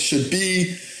the way it should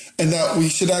be. And that we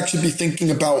should actually be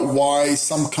thinking about why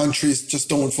some countries just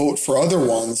don't vote for other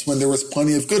ones when there was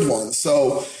plenty of good ones.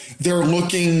 So they're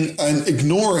looking and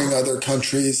ignoring other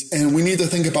countries. And we need to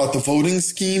think about the voting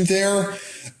scheme there.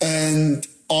 And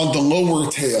on the lower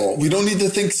tail, we don't need to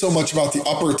think so much about the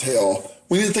upper tail.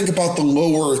 We need to think about the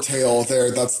lower tail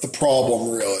there. That's the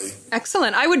problem, really.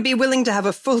 Excellent. I would be willing to have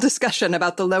a full discussion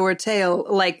about the lower tail,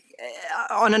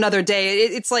 on another day.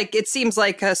 It seems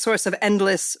like a source of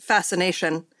endless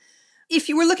fascination. If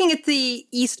you were looking at the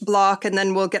East Bloc, and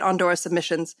then we'll get onto our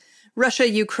submissions, Russia,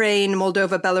 Ukraine,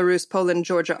 Moldova, Belarus, Poland,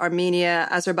 Georgia, Armenia,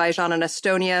 Azerbaijan, and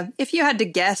Estonia. If you had to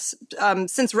guess,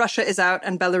 since Russia is out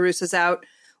and Belarus is out,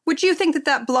 would you think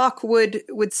that bloc would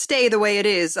stay the way it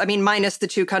is? I mean, minus the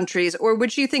two countries, or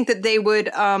would you think that they would,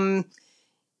 the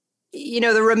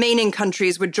remaining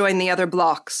countries would join the other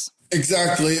blocs?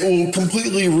 Exactly. It will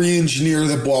completely re-engineer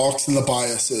the blocks and the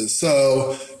biases.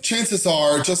 So chances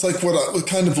are, just like what I was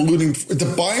kind of alluding,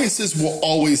 the biases will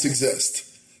always exist.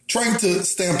 Trying to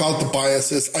stamp out the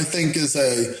biases, I think, is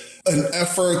an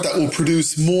effort that will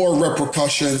produce more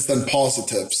repercussions than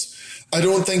positives. I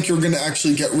don't think you're going to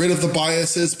actually get rid of the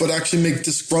biases, but actually make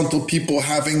disgruntled people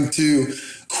having to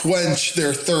quench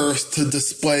their thirst to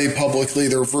display publicly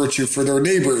their virtue for their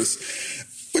neighbors,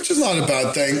 which is not a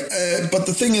bad thing. But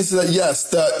the thing is that, yes,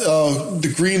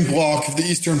 the Green Bloc, the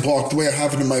Eastern Bloc, the way I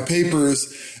have it in my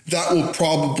papers, that will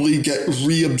probably get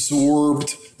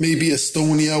reabsorbed, maybe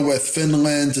Estonia with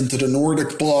Finland into the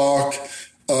Nordic Bloc.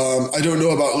 I don't know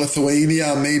about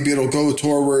Lithuania. Maybe it'll go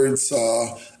towards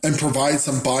and provide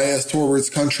some bias towards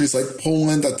countries like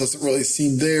Poland that doesn't really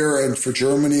seem there, and for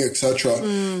Germany, etc.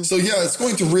 So yeah, it's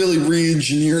going to really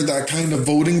re-engineer that kind of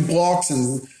voting blocks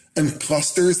and and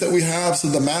clusters that we have. So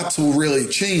the maps will really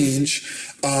change.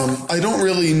 I don't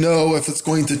really know if it's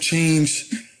going to change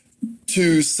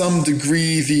to some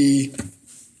degree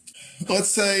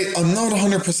let's say, I'm not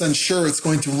 100% sure it's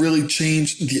going to really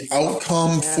change the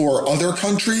outcome for other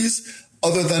countries,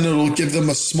 other than it'll give them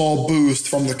a small boost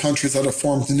from the countries that have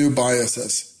formed new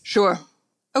biases. Sure.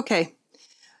 Okay.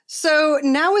 So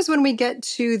now is when we get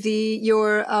to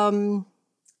your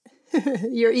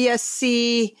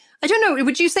ESC. I don't know.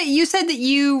 Would you said that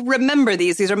you remember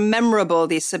these? These are memorable,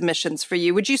 these submissions for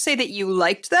you. Would you say that you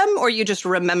liked them or you just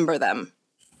remember them?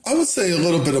 I would say a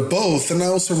little bit of both, and I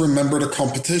also remember the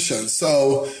competition.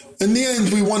 So in the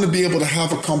end, we want to be able to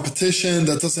have a competition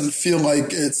that doesn't feel like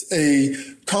it's a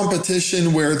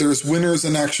competition where there's winners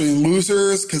and actually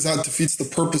losers, because that defeats the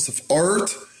purpose of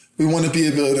art. We want to be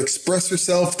able to express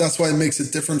yourself. That's why it makes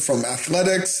it different from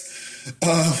athletics.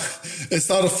 It's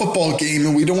not a football game,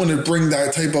 and we don't want to bring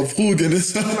that type of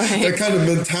hooliganism, that kind of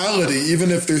mentality,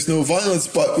 even if there's no violence,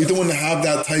 but we don't want to have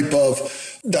that type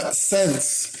of, that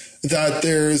sense that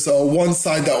there's one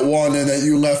side that won and that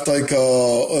you left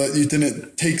you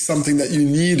didn't take something that you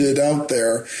needed out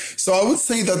there. So I would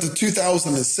say that the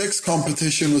 2006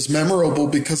 competition was memorable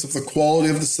because of the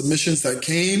quality of the submissions that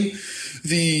came,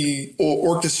 the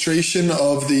orchestration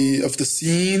of the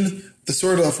scene, the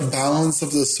sort of balance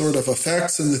of the sort of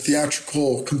effects and the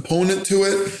theatrical component to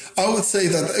it. I would say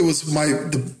that it was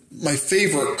my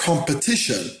favorite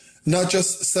competition. Not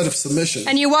just a set of submissions.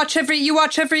 And you watch every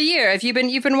year. You've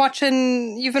been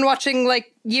watching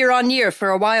like year on year for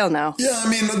a while now. Yeah, I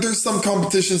mean, there's some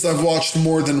competitions I've watched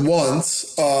more than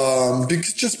once,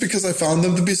 because I found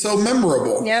them to be so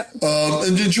memorable,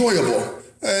 and enjoyable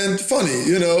and funny.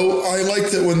 You know, I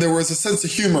liked it when there was a sense of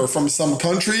humor from some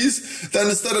countries. Then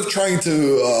instead of trying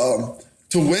to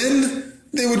win,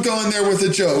 they would go in there with a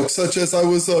joke, such as I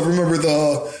remember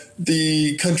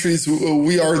the countries,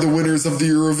 we are the winners of the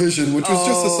Eurovision, which was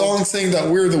just a song saying that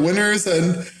we're the winners,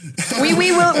 and we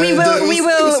will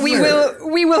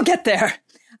get there.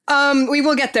 We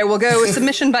will get there. We'll go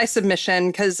submission by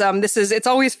submission, because it's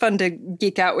always fun to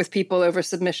geek out with people over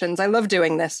submissions. I love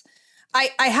doing this.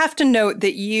 I have to note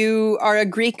that you are a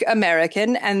Greek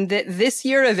American and that this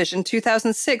Eurovision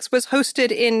 2006 was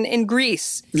hosted in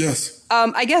Greece. Yes.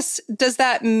 I guess, does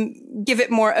that give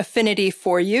it more affinity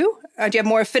for you? Do you have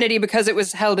more affinity because it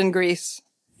was held in Greece?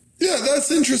 Yeah, that's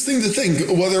interesting to think,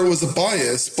 whether it was a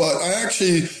bias, but I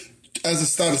actually, as a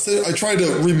statistician, I try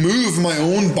to remove my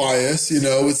own bias. You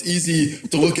know, it's easy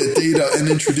to look at data and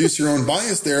introduce your own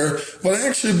bias there, but I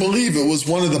actually believe it was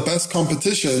one of the best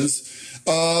competitions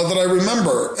that I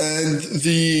remember. And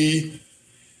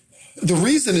the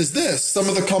reason is this: some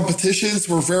of the competitions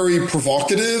were very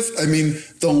provocative. I mean,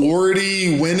 the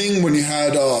Lordi winning when you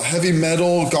had heavy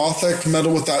metal, gothic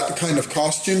metal with that kind of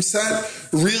costume set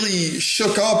really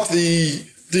shook up the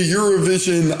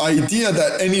Eurovision idea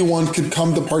that anyone could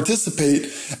come to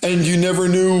participate, and you never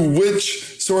knew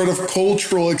which sort of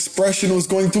cultural expression was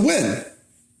going to win.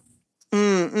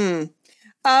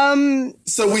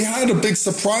 So we had a big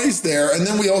surprise there. And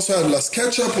then we also had Las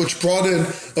Ketchup, which brought in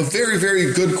a very,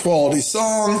 very good quality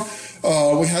song.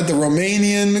 We had the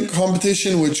Romanian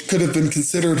competition, which could have been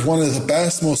considered one of the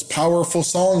best, most powerful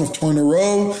song of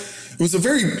Tournero. It was a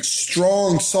very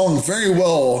strong song, very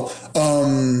well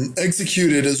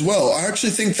executed as well. I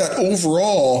actually think that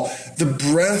overall, the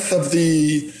breadth of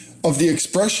the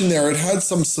expression there, it had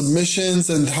some submissions,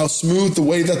 and how smooth the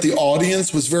way that the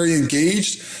audience was very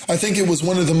engaged. I think it was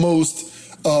one of the most,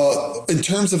 in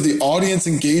terms of the audience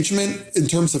engagement, in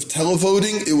terms of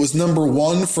televoting, it was number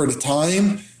one for the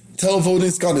time.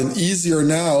 Televoting's gotten easier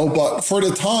now, but for the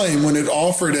time when it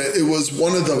offered it, it was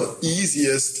one of the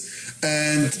easiest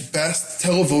and best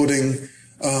televoting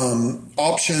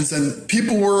options, and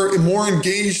people were more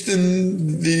engaged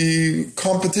in the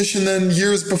competition than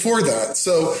years before that.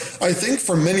 So I think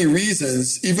for many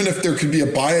reasons, even if there could be a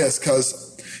bias because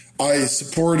I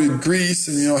supported Greece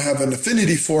and, have an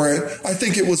affinity for it, I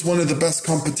think it was one of the best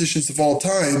competitions of all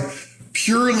time,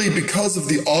 purely because of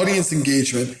the audience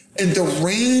engagement and the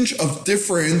range of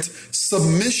different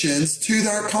submissions to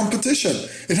that competition.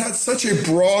 It had such a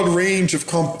broad range of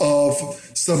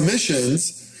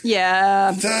submissions.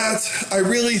 Yeah. That I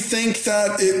really think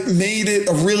that it made it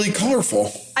a really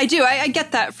colorful. I do. I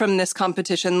get that from this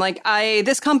competition. I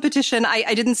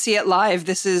didn't see it live.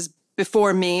 This is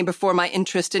before my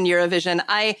interest in Eurovision.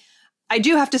 I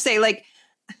do have to say,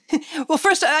 well,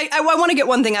 first, I want to get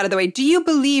one thing out of the way. Do you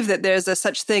believe that there's a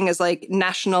such thing as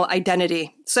national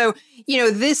identity? So,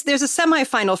 there's a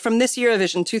semifinal from this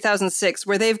Eurovision 2006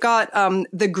 where they've got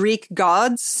the Greek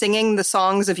gods singing the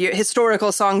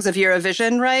historical songs of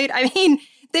Eurovision, right? I mean,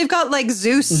 they've got like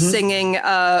Zeus singing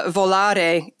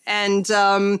Volare, and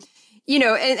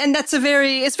and that's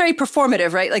it's very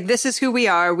performative, right? Like, this is who we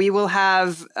are. We will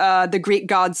have the Greek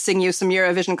gods sing you some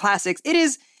Eurovision classics. It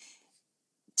is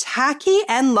tacky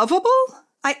and lovable.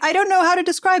 I don't know how to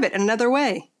describe it in another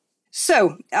way.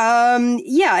 So,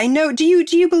 I know. Do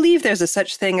you believe there's a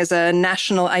such thing as a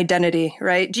national identity,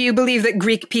 right? Do you believe that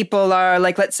Greek people are,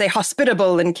 like, let's say,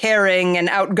 hospitable and caring and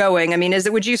outgoing? I mean,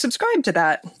 would you subscribe to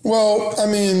that? Well, I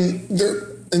mean,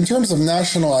 in terms of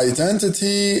national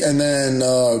identity and then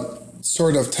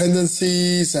sort of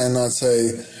tendencies and, let's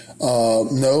say,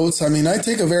 notes, I mean, I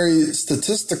take a very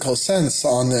statistical sense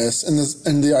on this,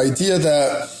 and the idea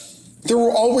that there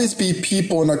will always be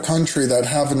people in a country that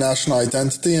have a national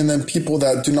identity and then people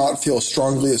that do not feel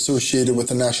strongly associated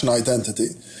with a national identity.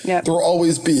 Yep. There will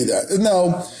always be that.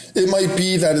 Now, it might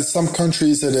be that in some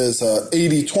countries it is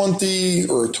 80-20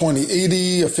 or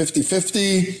 20-80, a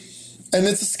 50-50, and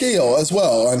it's a scale as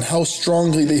well on how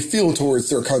strongly they feel towards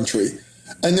their country.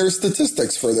 And there's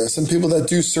statistics for this and people that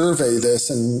do survey this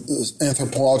in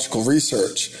anthropological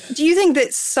research. Do you think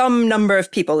that some number of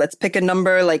people, let's pick a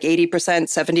number like 80%,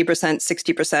 70%,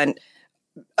 60%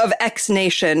 of X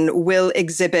nation will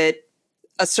exhibit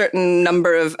a certain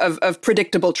number of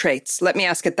predictable traits? Let me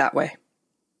ask it that way.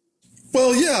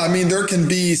 Well, yeah, I mean, there can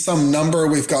be some number.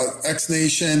 We've got X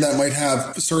nation that might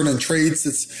have certain traits.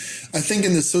 I think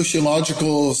in the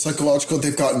psychological,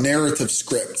 they've got narrative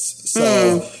scripts.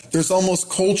 So there's almost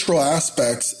cultural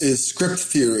aspects is script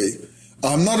theory.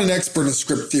 I'm not an expert in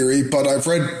script theory, but I've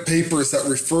read papers that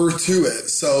refer to it.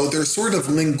 So there's sort of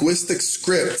linguistic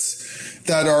scripts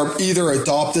that are either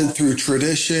adopted through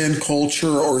tradition,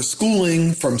 culture, or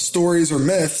schooling from stories or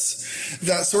myths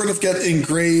that sort of get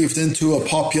engraved into a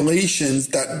population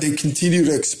that they continue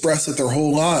to express it their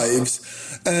whole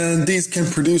lives. And these can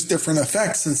produce different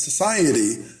effects in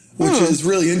society, which is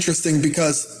really interesting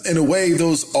because in a way,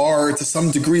 those are to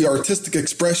some degree artistic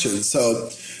expressions.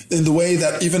 So in the way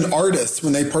that even artists,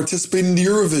 when they participate in the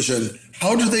Eurovision,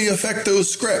 how do they affect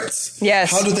those scripts? Yes.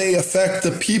 How do they affect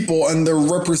the people and their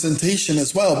representation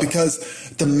as well? Because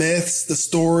the myths, the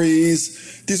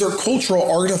stories, these are cultural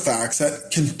artifacts that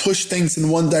can push things in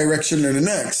one direction or the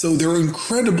next. So they're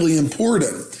incredibly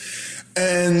important.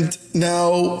 And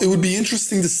now it would be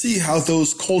interesting to see how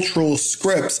those cultural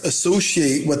scripts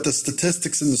associate with the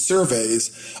statistics and the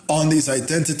surveys on these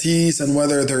identities and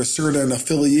whether there are certain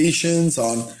affiliations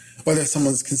on whether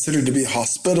someone's considered to be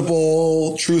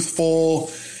hospitable,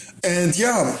 truthful. And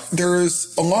yeah,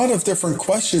 there's a lot of different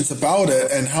questions about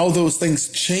it and how those things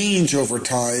change over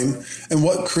time and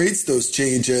what creates those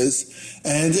changes.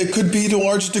 And it could be to a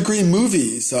large degree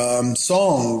movies,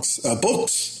 songs,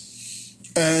 books,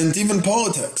 and even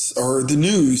politics or the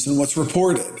news and what's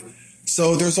reported.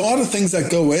 So there's a lot of things that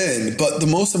go in, but the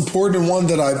most important one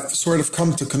that I've sort of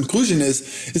come to conclusion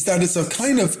is that it's a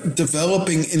kind of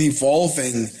developing and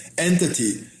evolving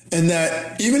entity. And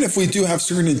that even if we do have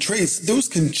certain traits, those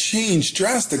can change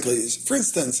drastically. For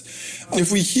instance,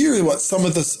 if we hear what some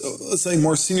of the, let's say,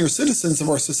 more senior citizens of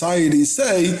our society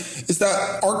say, is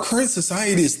that our current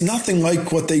society is nothing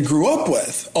like what they grew up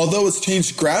with. Although it's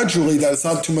changed gradually, that it's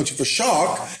not too much of a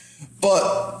shock.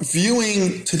 But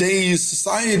viewing today's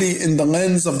society in the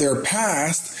lens of their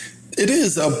past, it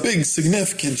is a big,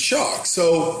 significant shock.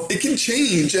 So it can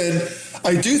change. And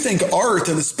I do think art,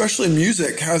 and especially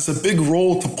music, has a big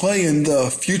role to play in the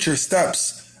future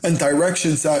steps and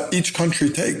directions that each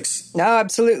country takes. No,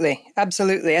 absolutely.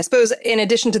 Absolutely. I suppose in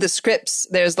addition to the scripts,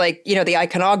 there's like, the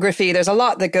iconography. There's a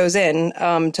lot that goes in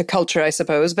to culture, I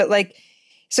suppose. But like,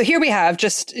 so here we have,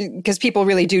 just because people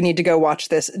really do need to go watch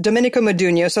this, Domenico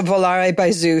Modugno, so Volare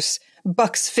by Zeus,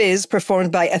 Bucks Fizz,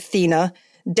 performed by Athena,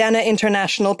 Dana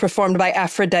International, performed by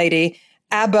Aphrodite,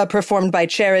 ABBA, performed by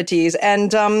Charities,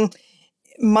 and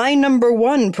My Number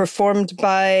One, performed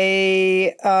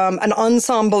by an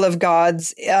ensemble of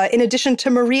gods, in addition to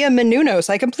Maria Menounos.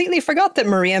 I completely forgot that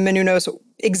Maria Menounos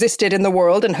existed in the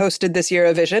world and hosted this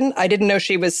Eurovision. I didn't know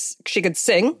she could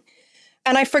sing.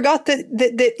 And I forgot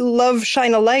that Love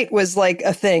Shine a Light was like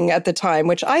a thing at the time,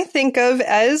 which I think of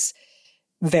as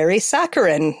very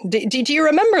saccharine. Do you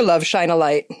remember Love Shine a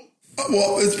Light?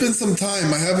 Well, it's been some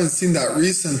time. I haven't seen that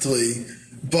recently,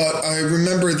 but I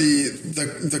remember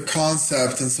the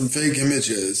concept and some vague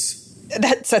images.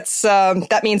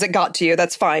 That means it got to you.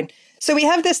 That's fine. So we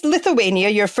have this Lithuania,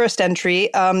 your first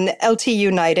entry, LT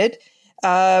United.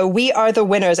 We Are the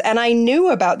Winners. And I knew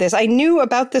about this. I knew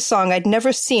about this song. I'd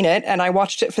never seen it, and I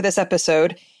watched it for this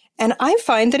episode. And I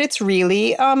find that it's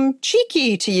really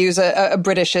cheeky, to use a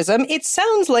Britishism. It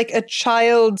sounds like a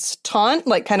child's taunt,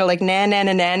 like kind of like na na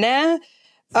na na na.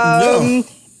 No.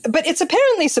 but it's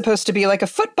apparently supposed to be like a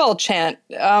football chant.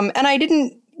 And I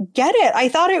didn't get it. I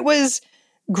thought it was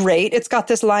great. It's got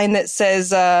this line that says,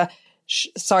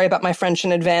 sorry about my French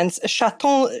in advance,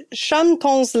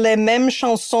 chantons les mêmes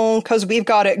chansons because we've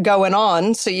got it going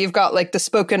on. So you've got like the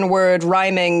spoken word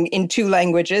rhyming in 2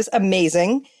 languages.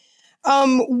 Amazing.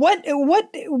 What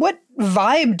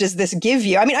vibe does this give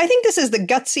you? I mean, I think this is the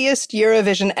gutsiest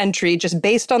Eurovision entry just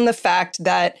based on the fact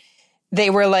that they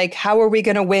were like, how are we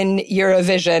going to win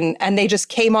Eurovision? And they just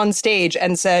came on stage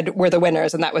and said, we're the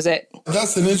winners. And that was it.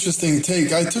 That's an interesting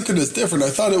take. I took it as different. I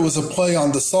thought it was a play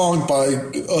on the song by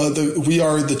the We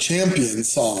Are the Champions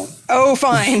song. Oh,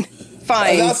 fine.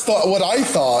 Fine. That's what I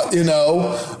thought, you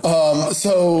know.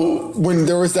 So when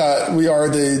there was that We Are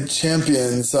the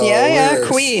Champions. Lyrics,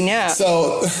 Queen, yeah.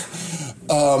 So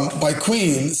by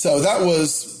Queen. So that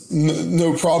was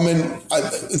no problem.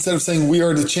 And instead of saying we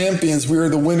are the champions, we are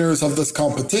the winners of this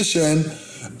competition,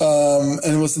 and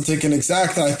it wasn't taken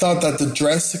exact. And I thought that the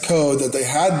dress code that they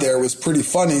had there was pretty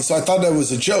funny. So I thought that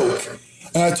was a joke.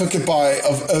 And I took it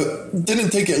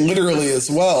didn't take it literally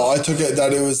as well. I took it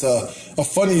that it was a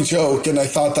funny joke. And I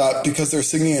thought that because they're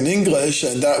singing in English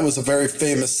and that was a very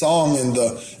famous song in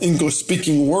the English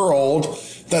speaking world,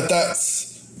 that's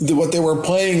what they were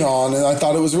playing on, and I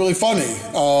thought it was really funny.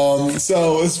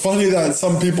 So it's funny that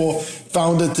some people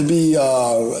found it to be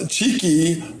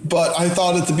cheeky, but I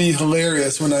thought it to be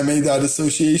hilarious when I made that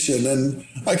association. And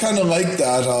I kind of liked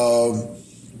that a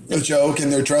joke,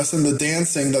 and their dress and the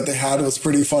dancing that they had was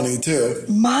pretty funny too.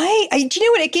 Do you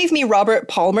know what? It gave me Robert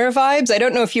Palmer vibes. I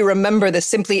don't know if you remember the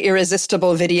Simply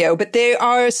Irresistible video, but there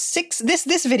are 6, this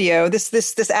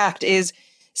act is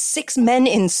 6 men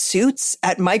in suits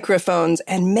at microphones,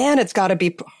 and man, it's got to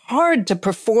be hard to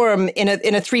perform in a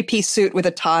 3-piece suit with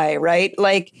a tie, right?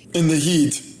 Like in the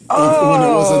heat when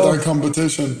it was at that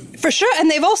competition, for sure. And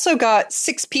they've also got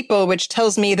 6 people, which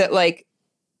tells me that like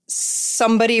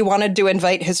somebody wanted to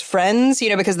invite his friends, you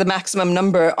know, because the maximum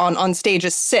number on stage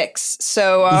is 6.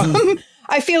 So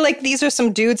I feel like these are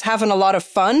some dudes having a lot of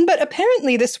fun, but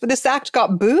apparently this act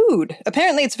got booed.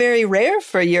 Apparently, it's very rare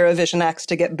for Eurovision acts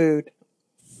to get booed.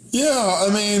 Yeah, I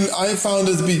mean, I found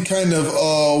it to be kind of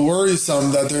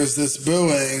worrisome that there's this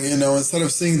booing, you know, instead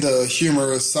of seeing the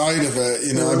humorous side of it,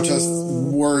 you know, I'm just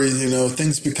worried, you know,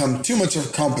 things become too much of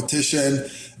a competition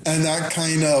and that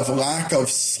kind of lack of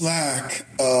slack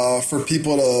for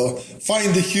people to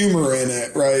find the humor in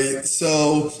it, right?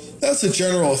 So that's a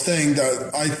general thing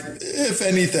that if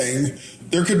anything,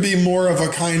 there could be more of a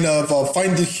kind of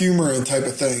find the humor in type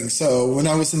of thing. So when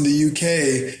I was in the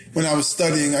UK, when I was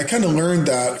studying, I kind of learned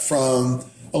that from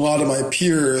a lot of my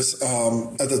peers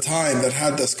at the time that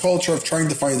had this culture of trying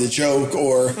to find a joke,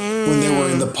 or when they were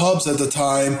in the pubs at the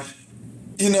time.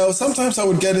 You know, sometimes I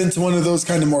would get into one of those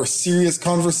kind of more serious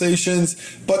conversations,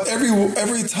 but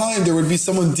every time there would be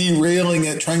someone derailing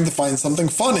it, trying to find something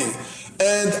funny.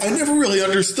 And I never really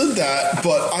understood that,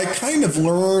 but I kind of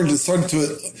learned and started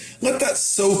to let that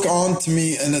soak on to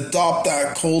me and adopt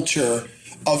that culture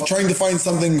of trying to find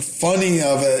something funny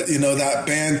of it, you know, that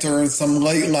banter and some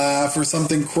light laugh or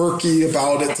something quirky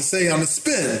about it to say on a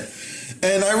spin.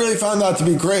 And I really found that to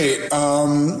be great.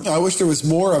 I wish there was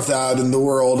more of that in the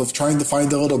world of trying to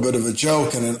find a little bit of a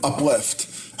joke and an uplift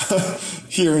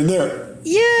here and there.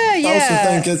 Yeah. I also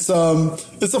think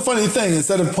it's a funny thing.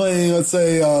 Instead of playing, let's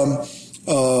say,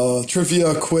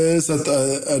 trivia quiz at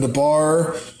a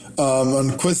bar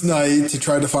on quiz night to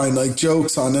try to find like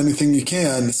jokes on anything you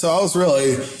can. So I was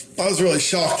really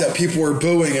shocked that people were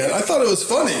booing it. I thought it was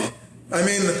funny. I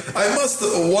mean, I must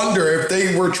wonder if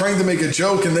they were trying to make a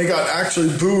joke and they got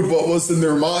actually booed what was in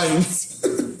their minds.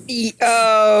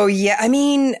 Oh, yeah. I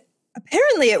mean,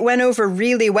 apparently it went over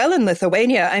really well in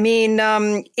Lithuania. I mean,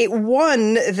 it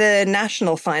won the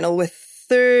national final with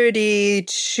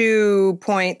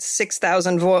 32.6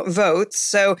 thousand votes.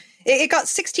 So it got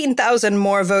 16,000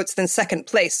 more votes than second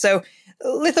place. So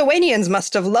Lithuanians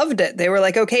must have loved it. They were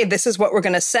like, okay, this is what we're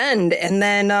going to send. And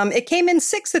then it came in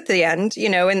 6th at the end, you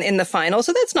know, in the final.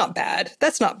 So that's not bad.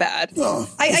 That's not bad. No,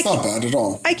 it's not bad at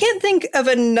all. I can't think of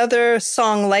another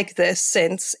song like this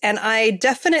since. And I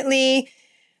definitely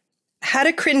had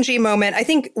a cringy moment. I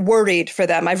think worried for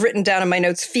them. I've written down in my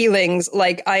notes feelings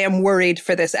like I am worried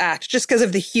for this act just because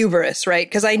of the hubris, right?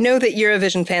 Because I know that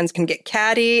Eurovision fans can get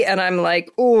catty. And I'm like,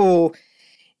 ooh,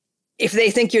 if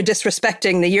they think you're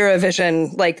disrespecting the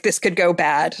Eurovision, like this could go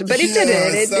bad. But it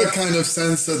didn't. It's that kind of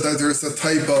sense that there's a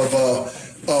type of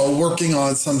working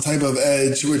on some type of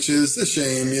edge, which is a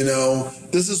shame, you know.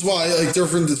 This is why like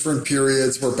different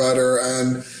periods were better.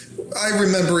 And I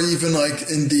remember even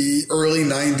like in the early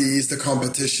 90s, the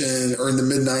competition, or in the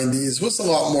mid 90s was a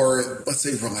lot more, let's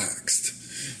say, relaxed.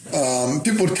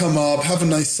 People would come up, have a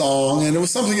nice song, and it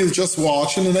was something to just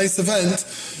watch and a nice event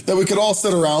that we could all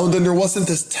sit around, and there wasn't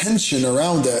this tension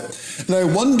around it. And I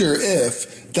wonder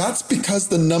if that's because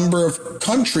the number of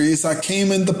countries that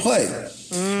came into play.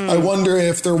 I wonder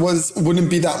if there wouldn't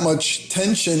be that much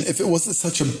tension if it wasn't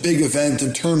such a big event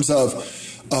in terms of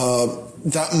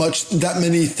that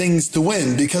many things to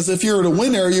win. Because if you're the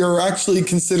winner, you're actually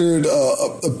considered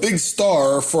a big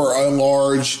star for a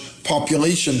large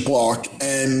population block,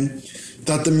 and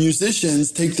that the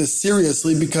musicians take this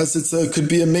seriously because it could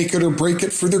be a make it or break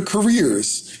it for their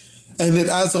careers. And it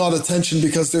adds a lot of tension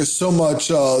because there's so much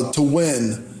to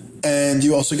win. And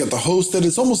you also get to host it.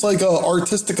 It's almost like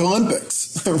artistic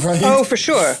Olympics, right? Oh, for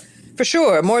sure. For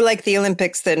sure. More like the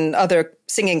Olympics than other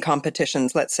singing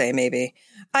competitions, let's say, maybe.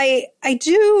 I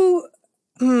do.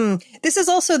 This is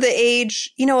also the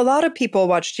age, a lot of people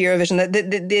watched Eurovision,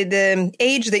 the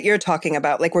age that you're talking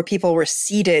about, like where people were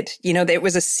seated, it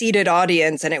was a seated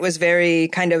audience, and it was very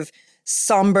kind of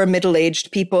somber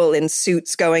middle-aged people in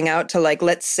suits going out to, like,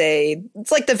 let's say,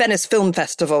 it's like the Venice Film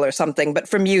Festival or something, but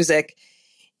for music.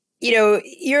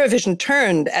 Eurovision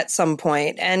turned at some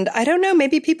point, and I don't know,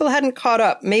 maybe people hadn't caught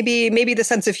up. Maybe the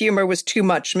sense of humor was too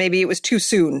much. Maybe it was too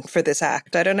soon for this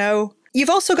act. I don't know.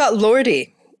 You've also got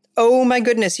Lordi. Oh my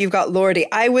goodness, you've got Lordi.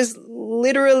 I was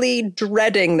literally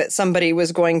dreading that somebody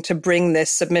was going to bring this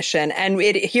submission, and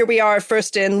here we are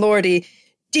first in Lordi.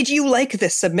 Did you like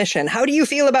this submission? How do you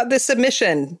feel about this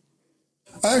submission?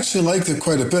 I actually liked it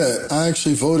quite a bit. I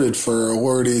actually voted for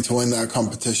Lordi to win that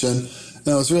competition.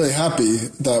 And I was really happy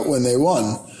that when they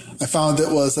won, I found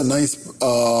it was a nice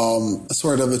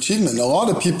sort of achievement. A lot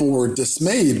of people were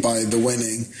dismayed by the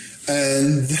winning.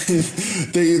 And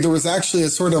there was actually a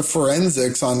sort of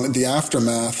forensics on the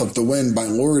aftermath of the win by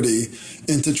Lordi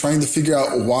into trying to figure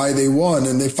out why they won.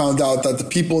 And they found out that the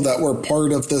people that were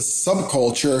part of this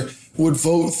subculture would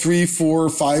vote 3, 4,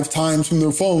 5 times from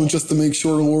their phone just to make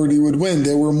sure Lordi would win.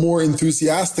 They were more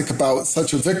enthusiastic about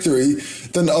such a victory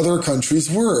than other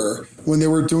countries were when they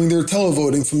were doing their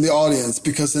televoting from the audience,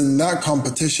 because in that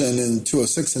competition in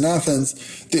 2006 in Athens,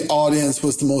 the audience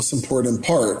was the most important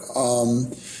part.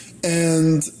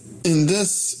 And in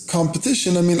this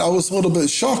competition, I was a little bit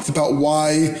shocked about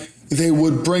why they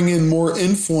would bring in more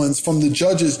influence from the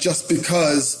judges just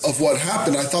because of what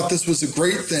happened. I thought this was a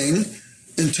great thing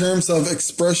in terms of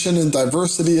expression and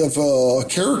diversity of a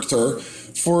character,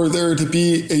 for there to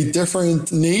be a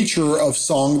different nature of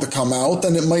song to come out,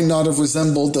 and it might not have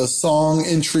resembled the song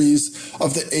entries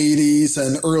of the 80s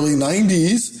and early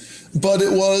 90s, but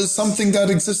it was something that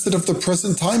existed of the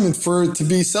present time and for it to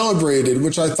be celebrated,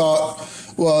 which I thought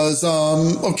was,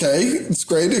 okay, it's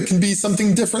great. It can be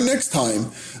something different next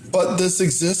time. But this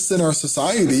exists in our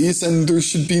societies, and there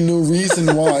should be no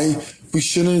reason why we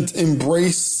shouldn't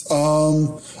embrace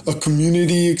a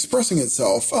community expressing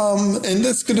itself. And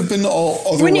this could have been all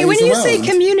other ways around. When you say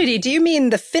community, do you mean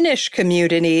the Finnish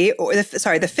community, or the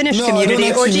Finnish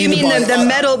community, or do you mean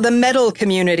the metal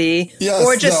community, yes,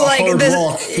 or just like hard the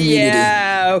rock community?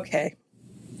 Yeah, okay.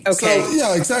 Okay. So,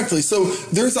 yeah, exactly. So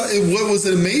what was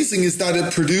amazing is that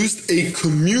it produced a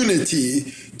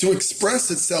community to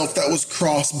express itself that was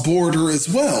cross-border as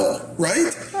well, right?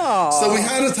 Aww. So we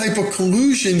had a type of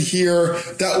collusion here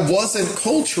that wasn't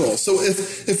cultural. So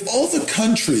if all the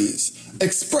countries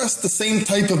express the same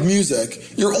type of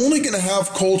music, you're only going to have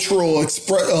cultural, let's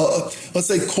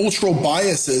say cultural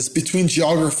biases between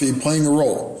geography playing a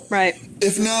role. Right.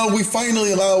 If now we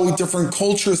finally allow different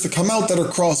cultures to come out that are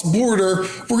cross-border,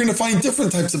 we're going to find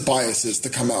different types of biases to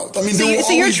come out.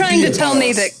 So you're trying to tell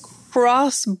me that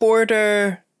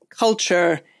cross-border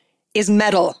culture is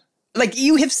metal. Like,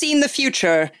 you have seen the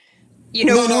future.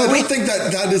 No, I don't think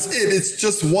that is it. It's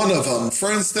just one of them.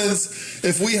 For instance,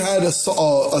 if we had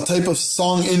a type of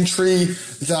song entry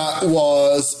that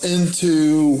was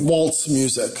into waltz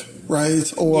music,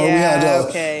 right? Or we had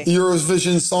a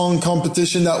Eurovision song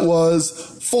competition that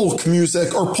was folk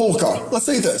music or polka. Let's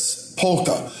say this,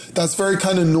 polka. That's very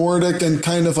kind of Nordic and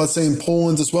kind of, let's say in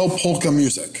Poland as well, polka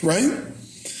music, right?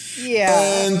 Yeah.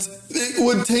 And it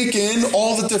would take in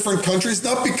all the different countries,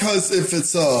 not because if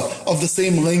it's of the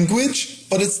same language,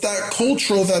 but it's that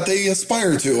cultural that they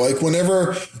aspire to. Like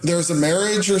whenever there's a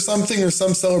marriage or something or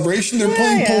some celebration, they're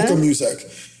playing polka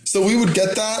music. So we would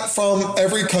get that from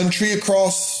every country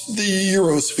across the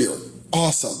Eurosphere.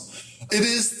 Awesome. It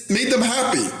is made them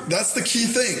happy. That's the key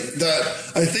thing that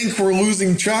I think we're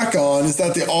losing track on, is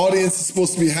that the audience is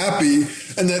supposed to be happy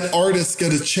and that artists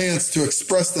get a chance to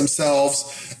express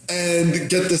themselves and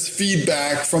get this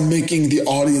feedback from making the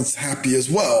audience happy as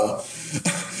well.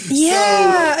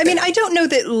 Yeah. I mean, I don't know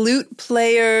that lute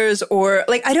players or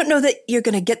like, I don't know that you're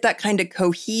going to get that kind of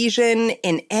cohesion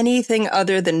in anything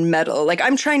other than metal. Like,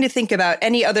 I'm trying to think about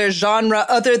any other genre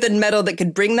other than metal that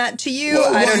could bring that to you.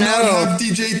 Well, I don't know. Why not have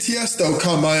DJ Tiesto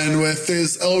come in with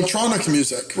his electronic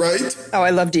music, right? Oh, I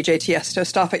love DJ Tiesto.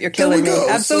 Stop it. You're killing me.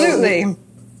 Absolutely. So,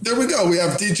 there we go. We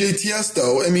have DJ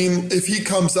Tiesto. I mean, if he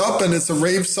comes up and it's a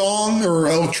rave song or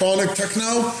electronic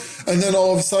techno, and then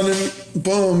all of a sudden,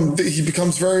 boom, he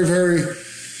becomes very, very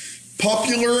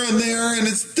popular in there, and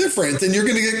it's different. And you're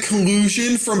going to get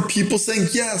collusion from people saying,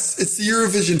 yes, it's the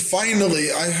Eurovision.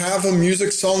 Finally, I have a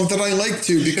music song that I like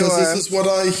to because this is what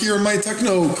I hear in my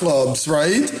techno clubs,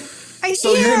 right?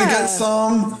 So you're going to get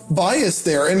some bias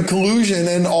there, and collusion,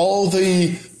 and all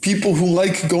the people who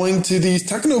like going to these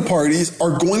techno parties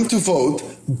are going to vote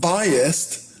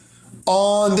biased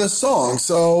on this song.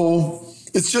 So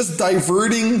it's just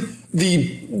diverting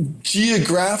the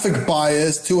geographic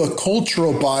bias to a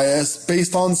cultural bias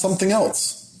based on something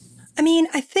else. I mean,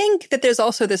 I think that there's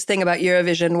also this thing about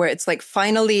Eurovision where it's like,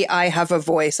 finally, I have a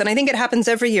voice. And I think it happens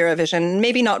every Eurovision,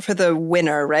 maybe not for the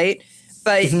winner, right?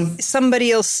 But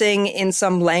somebody will sing in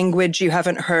some language you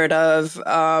haven't heard of.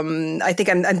 I think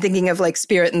I'm thinking of like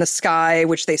Spirit in the Sky,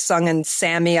 which they sung in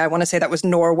Sami. I want to say that was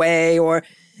Norway. Or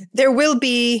there will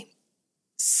be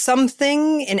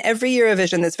something in every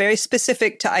Eurovision that's very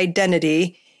specific to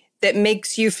identity that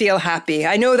makes you feel happy.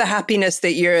 I know the happiness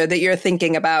that you're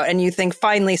thinking about, and you think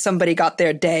finally somebody got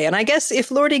their day. And I guess if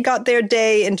Lordi got their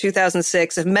day in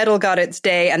 2006, if metal got its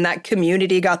day and that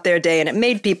community got their day and it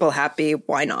made people happy,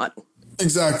 why not?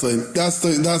 Exactly. That's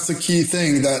the key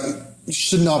thing that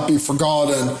should not be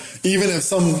forgotten. Even if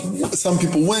some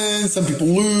people win, some people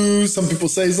lose, some people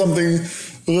say something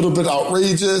a little bit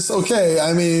outrageous. Okay,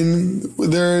 I mean,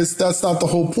 that's not the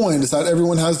whole point. Is that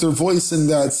everyone has their voice, and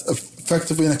that's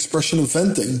effectively an expression of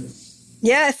venting.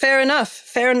 Yeah, fair enough.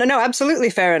 No, absolutely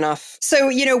fair enough.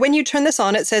 So, when you turn this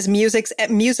on, it says music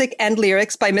and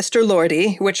lyrics by Mr.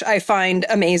 Lordi, which I find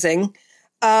amazing.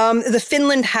 The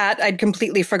Finland hat, I'd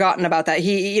completely forgotten about that.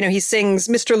 He sings,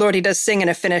 Mr. Lordi does sing in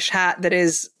a Finnish hat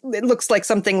it looks like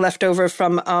something left over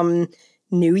from,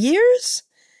 New Year's.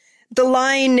 The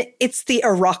line, it's the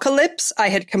Arocalypse, I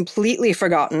had completely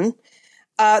forgotten.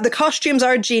 The costumes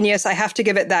are genius. I have to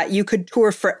give it that. You could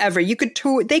tour forever.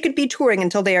 They could be touring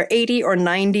until they are 80 or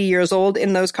 90 years old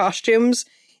in those costumes.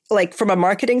 Like, from a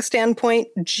marketing standpoint,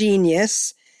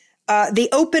 genius. The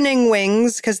opening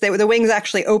wings, because the wings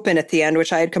actually open at the end,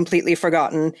 which I had completely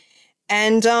forgotten.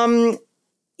 And,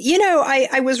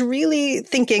 I was really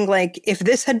thinking, like, if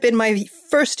this had been my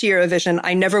first Eurovision,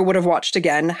 I never would have watched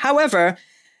again. However,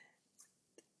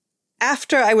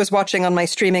 after I was watching on my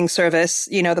streaming service,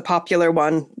 the popular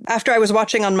one, after I was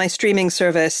watching on my streaming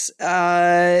service,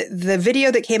 the video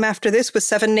that came after this was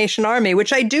Seven Nation Army,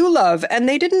 which I do love, and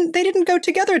they didn't go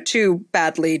together too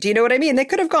badly. Do you know what I mean? They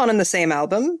could have gone on the same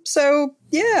album. So,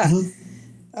 yeah.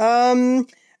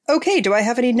 Okay, do I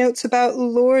have any notes about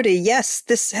Lordi? Yes,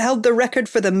 this held the record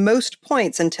for the most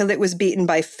points until it was beaten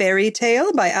by Fairy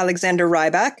Tale by Alexander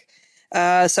Rybak.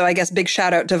 So I guess big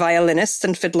shout out to violinists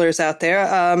and fiddlers out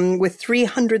there, with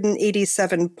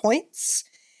 387 points.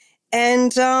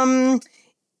 And,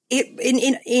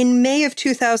 in May of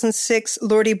 2006,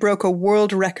 Lordi broke a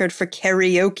world record for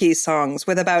karaoke songs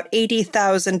with about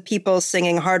 80,000 people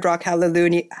singing Hard Rock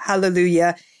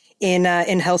Hallelujah in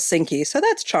Helsinki. So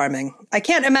that's charming. I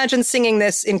can't imagine singing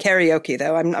this in karaoke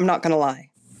though. I'm not going to lie.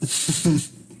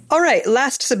 All right.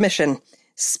 Last submission.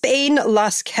 Spain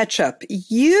Las Ketchup.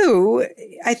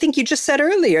 I think you just said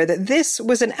earlier that this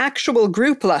was an actual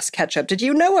group, Las Ketchup. Did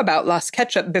you know about Las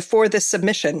Ketchup before this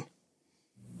submission?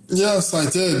 Yes, I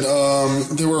did.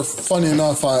 They were, funny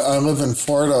enough, I live in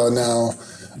Florida now,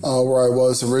 where I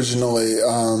was originally.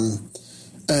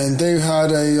 And they had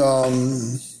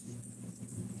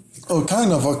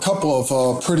kind of a couple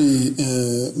of pretty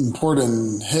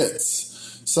important hits.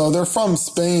 So they're from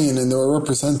Spain, and they were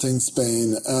representing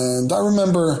Spain. And I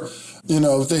remember,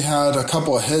 they had a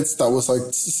couple of hits that was like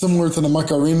similar to the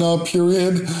Macarena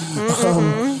period.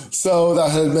 Mm-hmm. So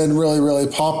that had been really, really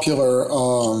popular.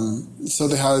 So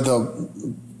they had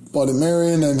Bloody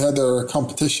Mary, and had their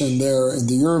competition there in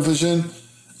the Eurovision.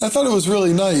 I thought it was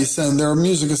really nice, and their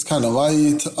music is kind of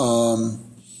light.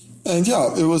 And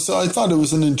yeah, I thought it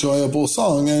was an enjoyable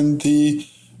song, and the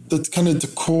kind of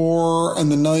decor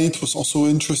and the night was also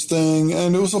interesting,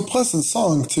 and it was a pleasant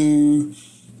song to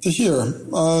hear.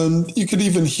 You could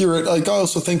even hear it. Like, I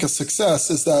also think a success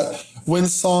is that when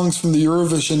songs from the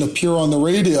Eurovision appear on the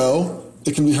radio,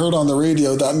 they can be heard on the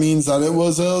radio. That means that it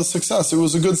was a success. It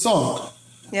was a good song.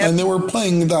 Yep. And they were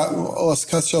playing that Las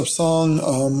Ketchup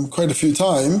song quite a few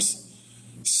times.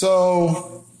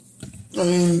 So, I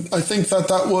mean, I think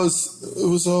that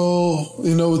was all,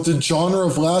 the genre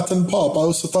of Latin pop. I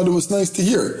also thought it was nice to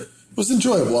hear. It was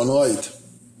enjoyable and light.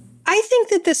 I think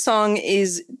that this song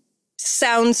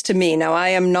sounds to me, now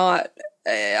I'm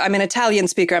an Italian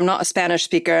speaker, I'm not a Spanish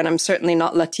speaker, and I'm certainly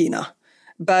not Latina.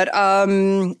 But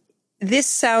this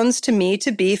sounds to me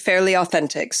to be fairly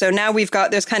authentic. So now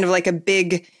there's kind of like a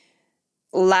big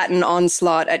Latin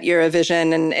onslaught at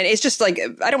Eurovision. And it's just like,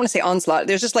 I don't want to say onslaught.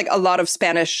 There's just like a lot of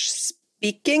Spanish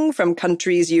speaking from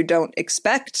countries you don't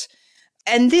expect.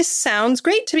 And this sounds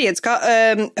great to me. It's got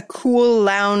a cool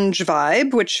lounge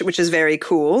vibe, which is very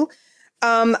cool.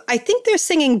 I think they're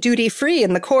singing Duty Free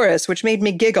in the chorus, which made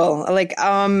me giggle.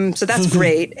 So that's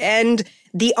great. And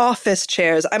the office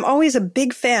chairs. I'm always a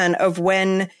big fan of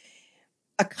when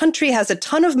a country has a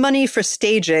ton of money for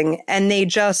staging and they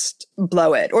just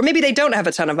blow it. Or maybe they don't have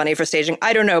a ton of money for staging.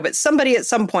 I don't know. But somebody at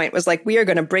some point was like, we are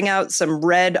going to bring out some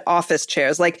red office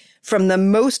chairs, like from the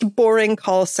most boring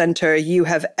call center you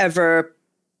have ever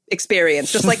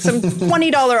experienced. Just like some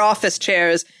 $20 office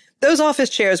chairs. Those office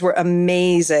chairs were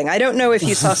amazing. I don't know if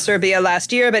you saw Serbia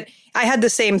last year, but I had the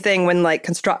same thing when like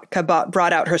Konstratka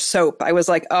brought out her soap. I was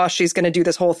like, oh, she's going to do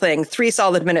this whole thing. 3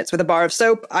 solid minutes with a bar of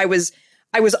soap. I was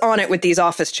on it with these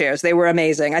office chairs. They were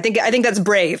amazing. I think that's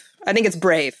brave. I think it's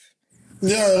brave.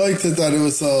 Yeah, I liked it that it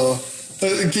was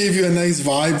it gave you a nice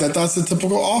vibe that's a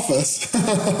typical office.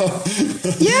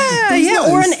 Yeah, nice.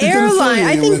 Or an airline.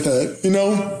 I think with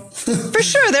it, for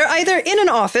sure, they're either in an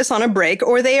office on a break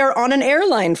or they are on an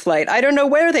airline flight. I don't know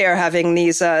where they are having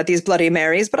these Bloody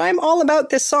Marys, but I'm all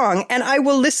about this song, and I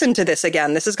will listen to this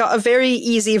again. This has got a very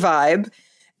easy vibe,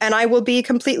 and I will be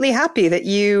completely happy that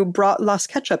you brought Las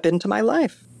Ketchup into my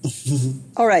life.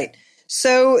 All right.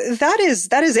 So that is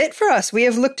it for us. We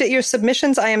have looked at your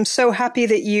submissions. I am so happy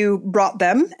that you brought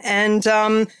them. And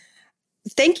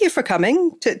thank you for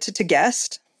coming to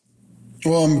guest.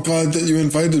 Well, I'm glad that you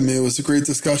invited me. It was a great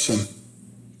discussion.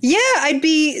 Yeah, I'd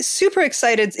be super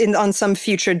excited on some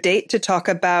future date to talk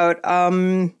about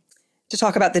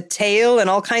the tale and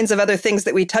all kinds of other things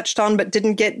that we touched on but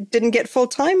didn't get full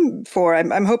time for.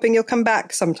 I'm hoping you'll come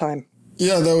back sometime.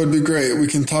 Yeah, that would be great. We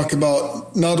can talk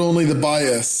about not only the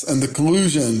bias and the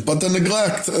collusion, but the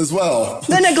neglect as well.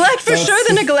 The neglect, for sure,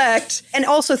 the neglect. And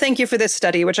also thank you for this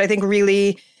study, which I think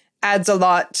really adds a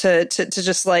lot to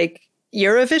just like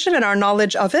Eurovision and our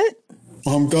knowledge of it.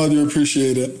 Well, I'm glad you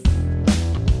appreciate it.